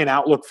there's definitely an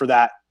outlook for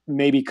that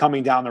maybe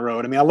coming down the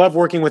road. I mean, I love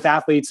working with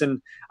athletes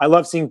and I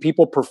love seeing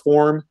people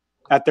perform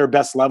at their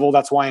best level.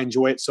 That's why I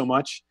enjoy it so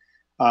much.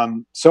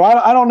 So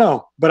I don't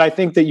know, but I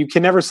think that you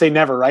can never say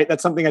never, right?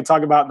 That's something I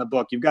talk about in the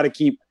book. You've got to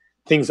keep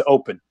things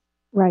open.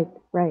 Right.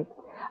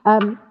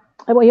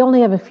 We only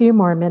have a few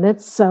more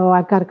minutes, so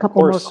I've got a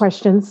couple more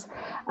questions.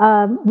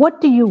 What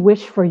do you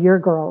wish for your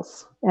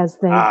girls as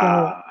they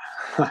grow?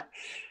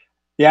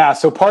 Yeah,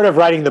 so part of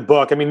writing the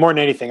book, I mean, more than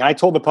anything, I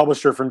told the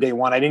publisher from day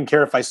one, I didn't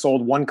care if I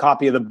sold one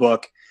copy of the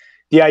book.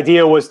 The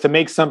idea was to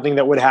make something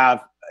that would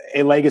have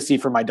a legacy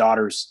for my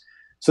daughters.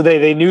 So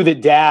they knew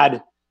that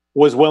dad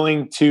was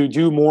willing to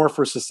do more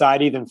for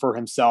society than for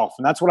himself.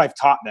 And that's what I've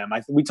taught them.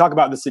 We talk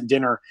about this at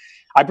dinner.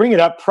 I bring it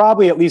up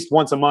probably at least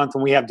once a month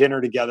when we have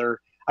dinner together.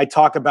 I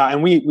talk about,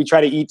 and we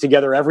try to eat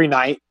together every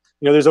night.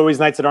 There's always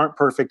nights that aren't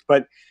perfect,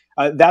 but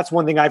that's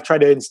one thing I've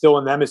tried to instill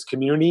in them is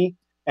community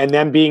and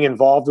them being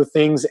involved with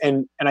things.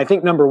 And I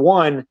think number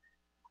one,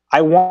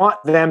 I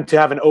want them to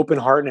have an open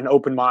heart and an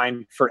open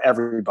mind for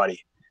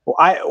everybody. Well,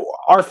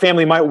 our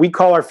family, we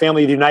call our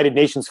family the United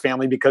Nations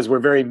family because we're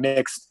very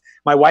mixed.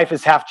 My wife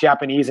is half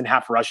Japanese and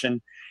half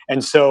Russian.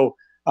 And so,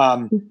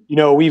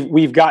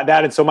 we've got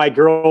that. And so my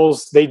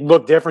girls, they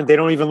look different. They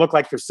don't even look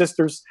like their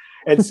sisters.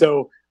 And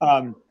so,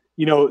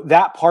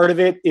 that part of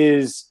it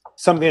is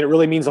something that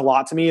really means a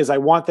lot to me is I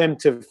want them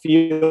to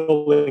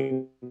feel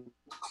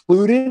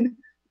included,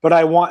 but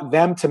I want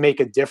them to make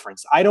a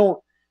difference. I don't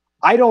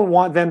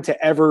want them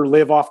to ever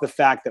live off the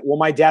fact that, well,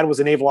 my dad was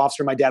a naval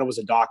officer, my dad was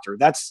a doctor.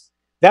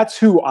 That's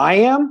who I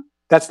am.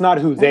 That's not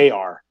who they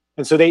are.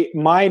 And so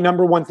my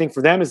number one thing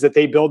for them is that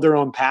they build their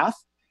own path.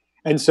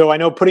 And so I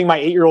know putting my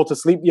 8-year-old to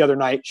sleep the other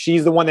night,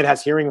 she's the one that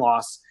has hearing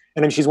loss.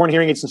 And then she's worn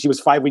hearing aids since she was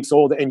 5 weeks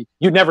old. And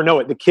you'd never know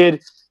it. The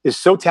kid is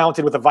so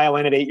talented with a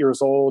violin at 8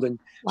 years old. And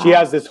She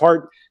has this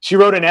heart. She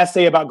wrote an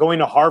essay about going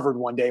to Harvard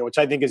one day, which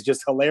I think is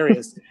just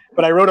hilarious.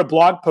 But I wrote a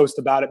blog post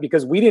about it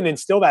because we didn't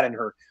instill that in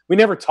her. We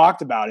never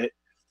talked about it.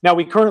 Now,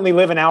 we currently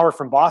live an hour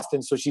from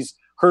Boston, so she's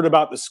heard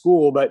about the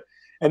school.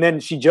 And then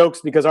she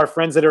jokes because our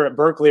friends that are at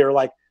Berkeley are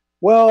like,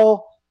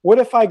 well, what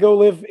if I go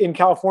live in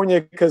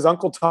California because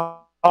Uncle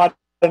Todd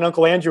and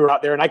Uncle Andrew are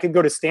out there and I could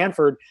go to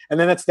Stanford and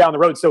then that's down the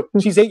road. So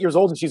she's 8 years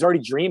old and she's already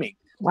dreaming.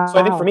 Wow. So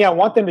I think for me, I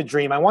want them to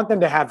dream. I want them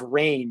to have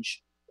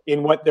range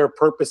in what their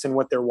purpose and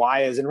what their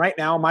why is. And right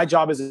now, my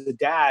job as a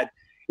dad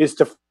is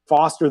to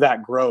foster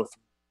that growth,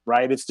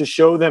 right? It's to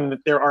show them that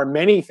there are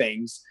many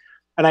things.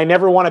 And I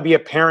never want to be a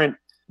parent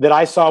that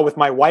I saw with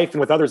my wife and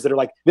with others that are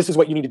like, this is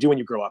what you need to do when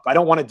you grow up. I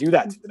don't want to do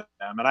that to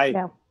them. And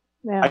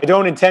I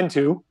don't intend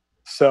to.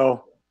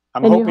 So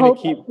I'm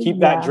hoping to keep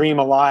that dream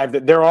alive,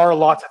 that there are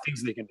lots of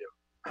things they can do.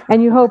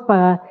 And you hope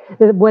that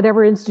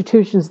whatever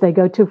institutions they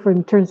go to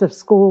in terms of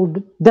school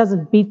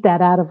doesn't beat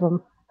that out of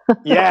them.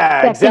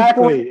 Yeah,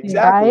 exactly.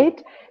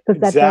 Right?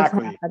 Because that does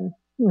happen.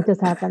 It does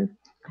happen.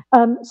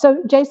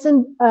 So,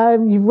 Jason,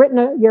 you've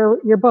written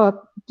your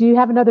book. Do you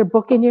have another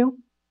book in you?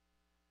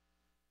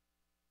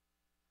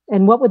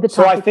 And what would the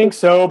topic be? So I think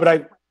so,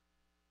 but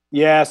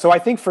so I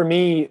think for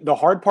me, the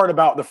hard part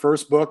about the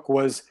first book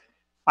was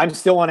I'm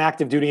still on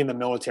active duty in the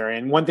military.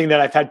 And one thing that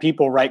I've had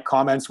people write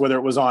comments, whether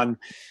it was on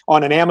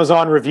an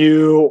Amazon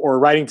review or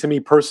writing to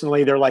me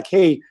personally, they're like,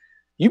 hey,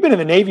 you've been in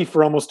the Navy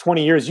for almost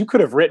 20 years. You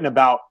could have written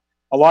about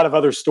a lot of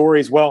other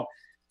stories. Well,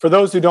 for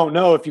those who don't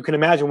know, if you can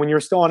imagine, when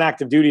you're still on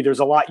active duty, there's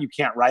a lot you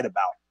can't write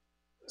about.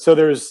 So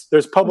there's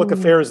public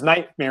affairs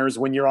nightmares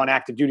when you're on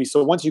active duty.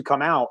 So once you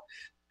come out,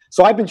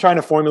 so I've been trying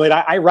to formulate,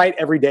 I write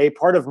every day.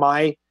 Part of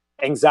my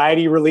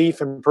anxiety relief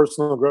and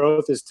personal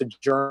growth is to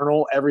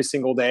journal every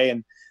single day.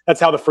 And that's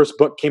how the first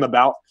book came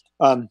about.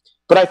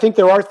 But I think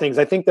there are things.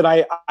 I think that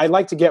I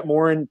like to get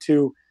more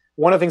into,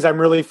 one of the things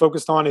I'm really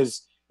focused on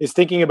is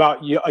thinking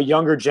about a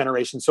younger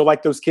generation. So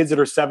like those kids that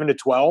are 7 to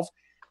 12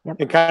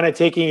 and kind of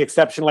taking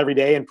exceptional every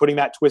day and putting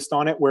that twist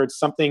on it, where it's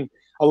something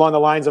along the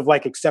lines of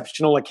like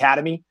Exceptional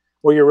Academy,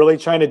 where you're really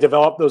trying to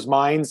develop those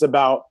minds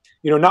about,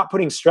 not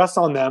putting stress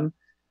on them,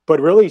 but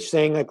really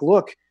saying like,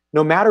 look,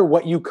 no matter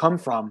what you come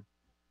from,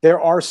 there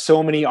are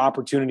so many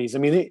opportunities. I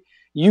mean,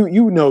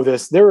 you know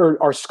this.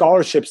 There are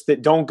scholarships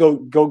that don't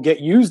go get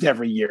used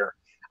every year.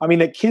 I mean,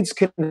 that kids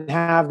can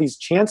have these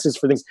chances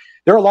for things.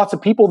 There are lots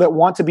of people that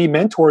want to be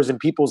mentors in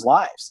people's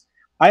lives.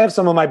 I have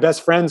some of my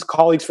best friends,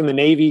 colleagues from the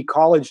Navy,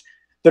 college,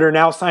 that are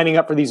now signing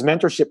up for these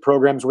mentorship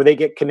programs where they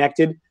get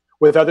connected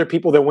with other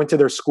people that went to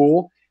their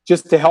school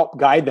just to help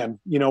guide them,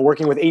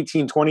 working with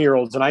 18,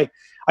 20-year-olds. And I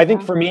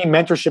think for me,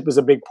 mentorship is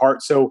a big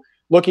part. So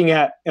looking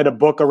at a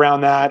book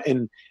around that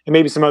and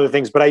maybe some other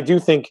things. But I do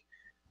think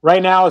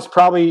right now is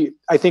probably,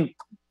 I think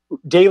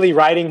daily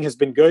writing has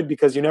been good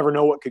because you never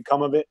know what could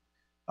come of it.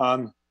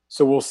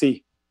 So we'll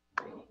see.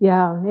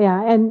 Yeah.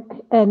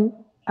 And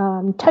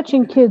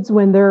touching kids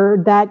when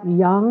they're that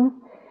young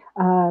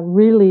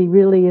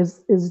really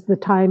is the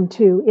time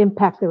to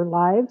impact their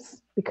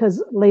lives,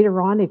 because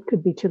later on it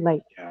could be too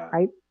late,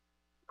 right?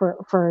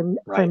 For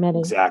many.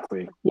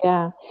 Exactly.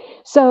 Yeah.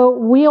 So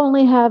we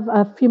only have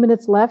a few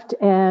minutes left,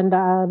 and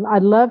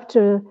I'd love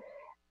to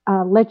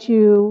let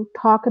you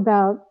talk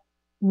about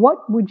what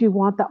would you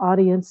want the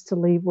audience to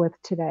leave with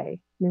today?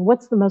 I mean,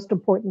 what's the most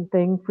important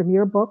thing from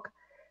your book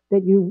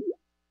that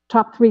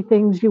top 3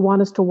 things you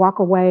want us to walk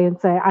away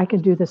and say, I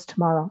can do this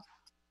tomorrow?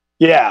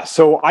 Yeah.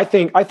 So I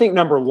think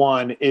number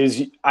one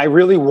is I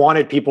really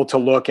wanted people to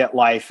look at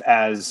life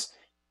as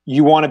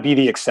you want to be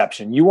the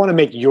exception. You want to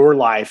make your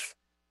life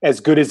as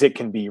good as it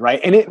can be, right?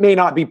 And it may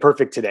not be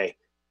perfect today.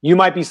 You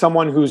might be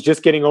someone who's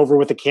just getting over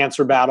with a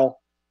cancer battle.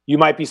 You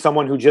might be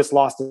someone who just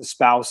lost a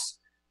spouse.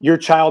 Your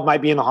child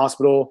might be in the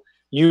hospital.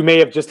 You may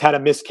have just had a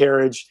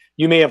miscarriage.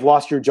 You may have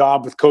lost your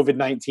job with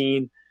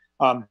COVID-19.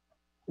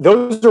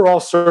 Those are all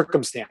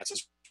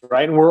circumstances,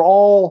 right? And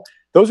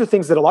those are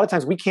things that a lot of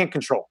times we can't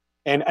control.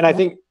 And I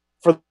think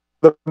for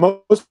the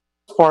most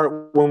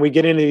part, when we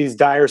get into these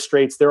dire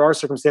straits, there are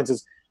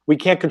circumstances we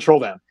can't control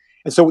them.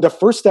 And so the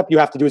first step you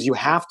have to do is you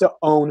have to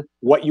own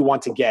what you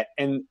want to get.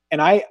 And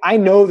I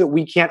know that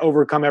we can't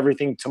overcome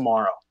everything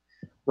tomorrow,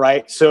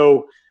 right?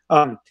 So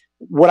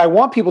what I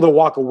want people to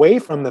walk away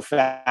from the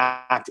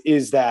fact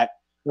is that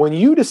when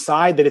you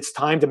decide that it's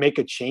time to make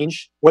a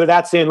change, whether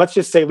that's in, let's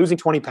just say, losing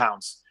 20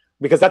 pounds,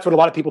 because that's what a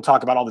lot of people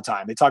talk about all the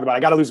time. They talk about, I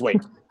got to lose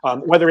weight.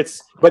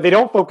 But they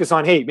don't focus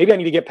on, hey, maybe I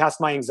need to get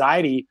past my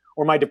anxiety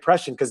or my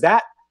depression, because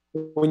that,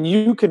 when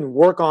you can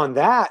work on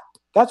that,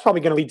 that's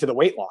probably going to lead to the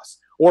weight loss.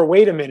 Or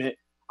wait a minute,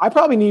 I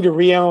probably need to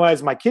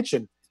reanalyze my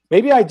kitchen.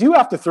 Maybe I do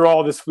have to throw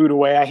all this food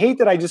away. I hate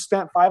that I just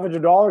spent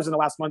 $500 in the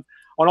last month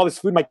on all this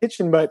food in my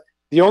kitchen, but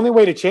the only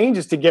way to change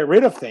is to get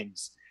rid of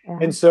things. Yeah.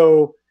 And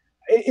so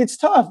it's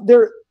tough.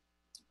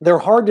 They're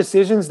hard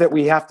decisions that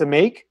we have to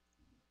make.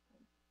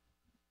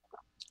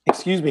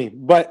 Excuse me.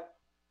 But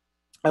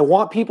I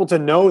want people to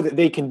know that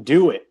they can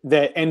do it,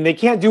 and they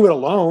can't do it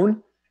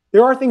alone.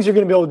 There are things you're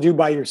going to be able to do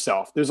by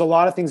yourself. There's a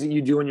lot of things that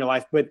you do in your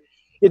life, but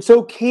it's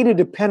okay to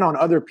depend on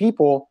other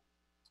people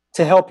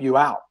to help you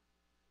out.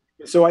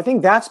 So I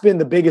think that's been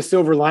the biggest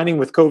silver lining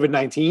with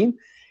COVID-19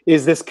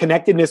 is this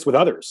connectedness with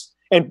others.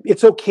 And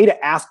it's okay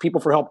to ask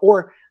people for help,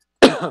 or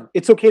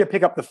it's okay to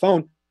pick up the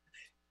phone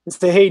and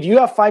say, hey, do you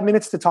have 5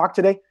 minutes to talk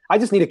today? I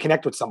just need to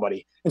connect with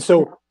somebody. And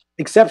so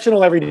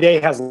Exceptional Every Day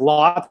has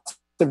lots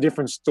of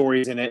different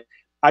stories in it.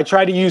 I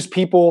try to use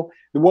people.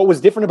 What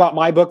was different about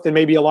my book than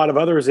maybe a lot of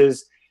others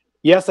is,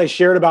 yes, I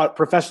shared about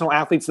professional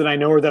athletes that I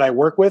know or that I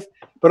work with,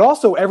 but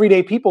also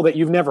everyday people that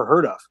you've never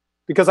heard of,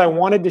 because I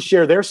wanted to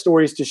share their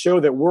stories to show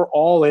that we're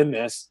all in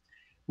this,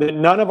 that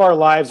none of our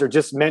lives are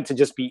just meant to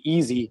just be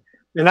easy.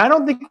 And I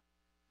don't think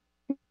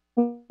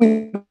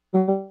we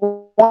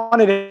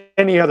wanted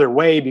any other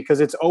way, because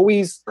it's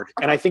always,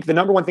 and I think the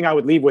number one thing I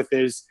would leave with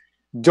is,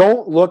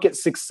 don't look at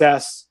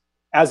success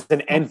as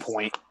an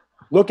endpoint.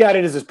 Look at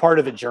it as part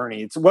of the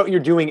journey. It's what you're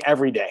doing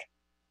every day.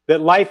 That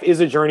life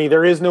is a journey.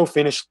 There is no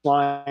finish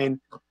line.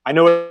 I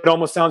know it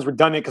almost sounds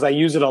redundant because I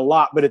use it a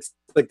lot, but it's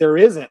like there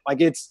isn't.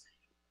 Like it's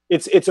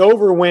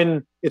over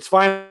when it's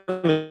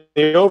finally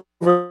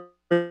over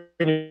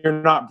and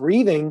you're not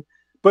breathing.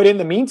 But in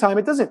the meantime,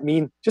 it doesn't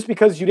mean just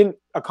because you didn't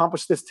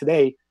accomplish this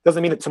today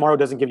doesn't mean that tomorrow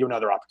doesn't give you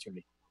another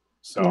opportunity.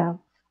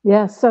 So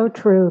yeah, so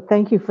true.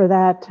 Thank you for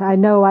that. I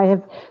know I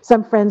have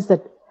some friends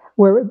that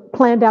were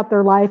planned out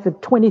their life.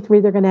 At 23,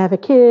 they're going to have a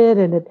kid,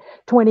 and at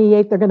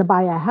 28, they're going to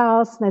buy a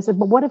house. And I said,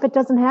 but what if it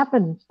doesn't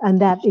happen in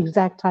that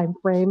exact time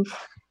frame?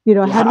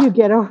 How do you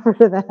get over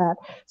that?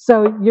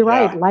 So you're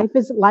right. Life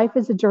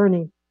is a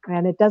journey,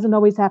 and it doesn't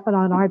always happen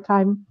on our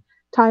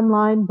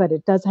timeline, but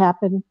it does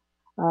happen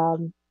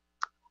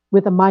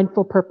with a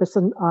mindful purpose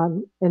in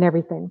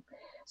everything.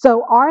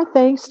 So our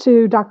thanks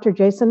to Dr.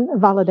 Jason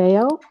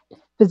Valadão,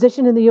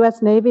 physician in the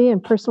U.S. Navy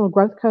and personal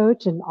growth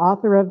coach and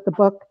author of the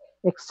book,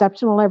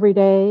 Exceptional Every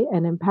Day,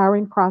 an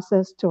empowering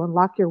process to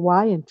unlock your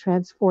why and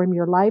transform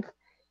your life.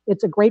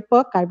 It's a great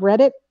book. I've read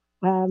it,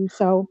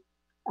 so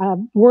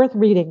worth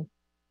reading.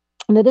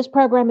 And this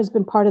program has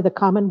been part of the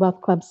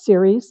Commonwealth Club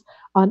series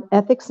on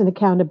ethics and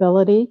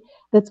accountability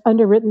that's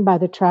underwritten by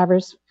the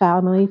Travers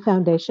Family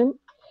Foundation.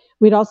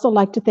 We'd also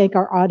like to thank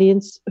our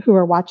audience who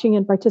are watching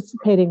and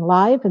participating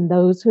live and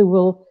those who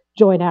will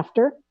join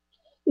after.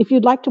 If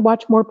you'd like to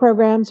watch more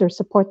programs or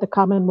support the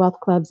Commonwealth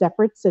Club's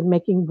efforts in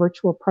making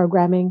virtual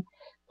programming,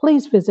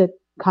 please visit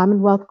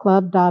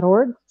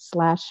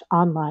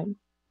commonwealthclub.org/online.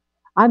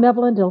 I'm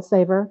Evelyn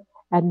Dilsaver,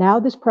 and now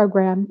this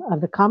program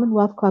of the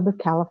Commonwealth Club of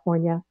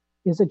California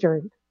is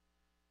adjourned.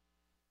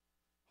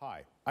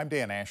 Hi, I'm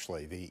Dan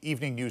Ashley, the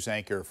evening news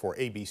anchor for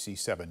ABC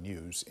 7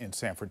 News in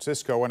San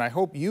Francisco, and I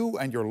hope you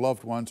and your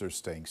loved ones are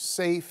staying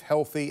safe,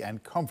 healthy,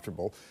 and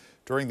comfortable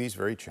during these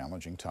very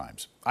challenging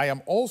times. I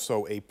am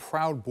also a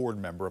proud board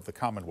member of the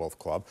Commonwealth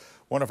Club,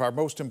 one of our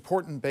most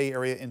important Bay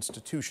Area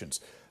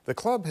institutions. The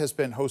club has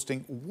been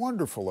hosting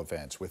wonderful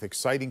events with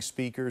exciting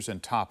speakers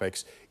and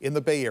topics in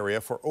the Bay Area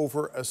for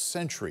over a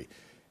century.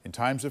 In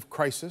times of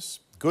crisis,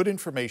 good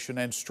information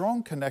and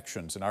strong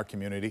connections in our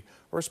community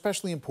are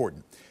especially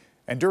important.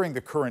 And during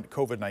the current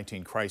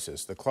COVID-19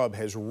 crisis, the club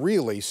has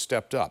really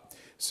stepped up.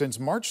 Since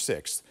March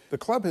 6th, the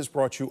club has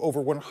brought you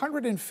over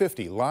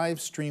 150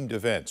 live-streamed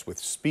events with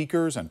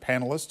speakers and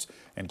panelists,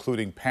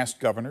 including past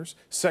governors,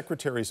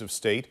 secretaries of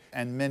state,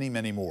 and many,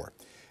 many more.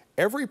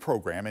 Every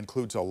program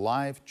includes a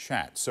live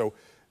chat, so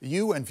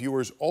you and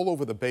viewers all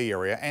over the Bay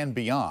Area and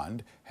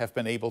beyond have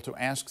been able to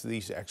ask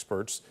these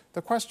experts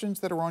the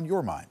questions that are on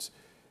your minds.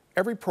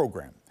 Every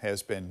program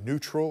has been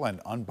neutral and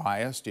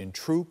unbiased in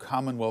true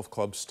Commonwealth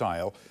Club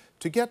style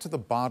to get to the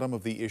bottom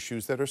of the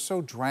issues that are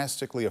so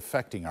drastically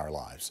affecting our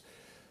lives.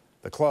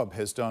 The club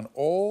has done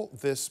all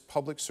this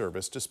public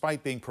service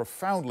despite being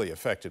profoundly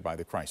affected by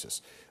the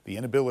crisis. The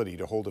inability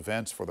to hold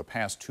events for the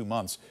past 2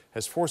 months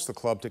has forced the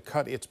club to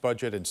cut its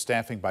budget and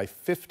staffing by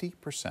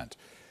 50%.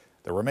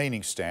 The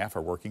remaining staff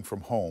are working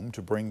from home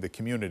to bring the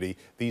community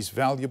these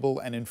valuable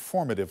and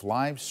informative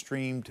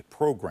live-streamed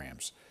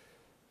programs.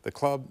 The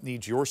club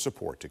needs your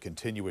support to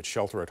continue its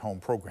shelter-at-home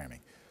programming.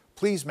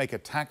 Please make a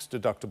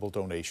tax-deductible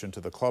donation to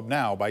the club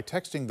now by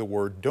texting the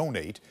word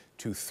DONATE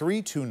to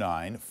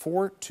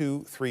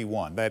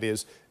 329-4231. That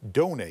is,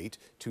 donate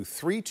to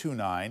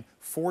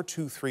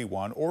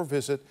 329-4231, or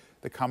visit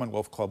the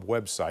Commonwealth Club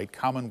website,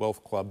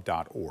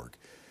 commonwealthclub.org.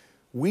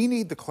 We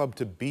need the club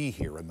to be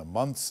here in the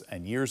months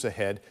and years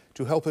ahead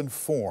to help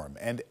inform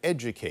and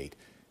educate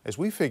as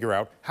we figure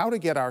out how to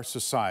get our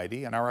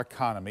society and our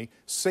economy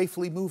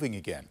safely moving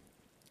again,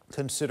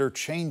 consider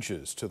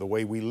changes to the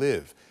way we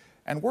live,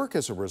 and work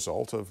as a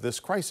result of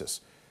this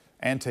crisis,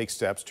 and take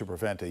steps to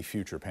prevent a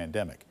future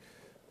pandemic.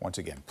 Once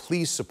again,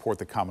 please support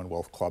the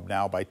Commonwealth Club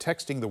now by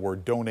texting the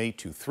word DONATE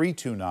to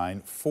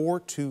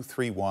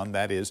 329-4231.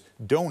 That is,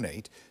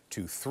 donate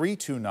to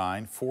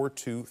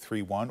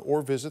 329-4231,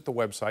 or visit the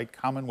website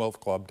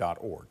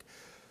commonwealthclub.org.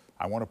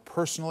 I want to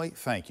personally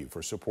thank you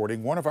for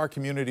supporting one of our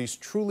community's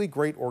truly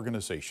great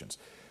organizations.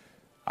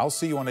 I'll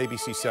see you on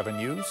ABC 7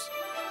 News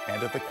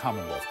and at the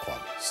Commonwealth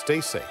Club.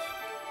 Stay safe.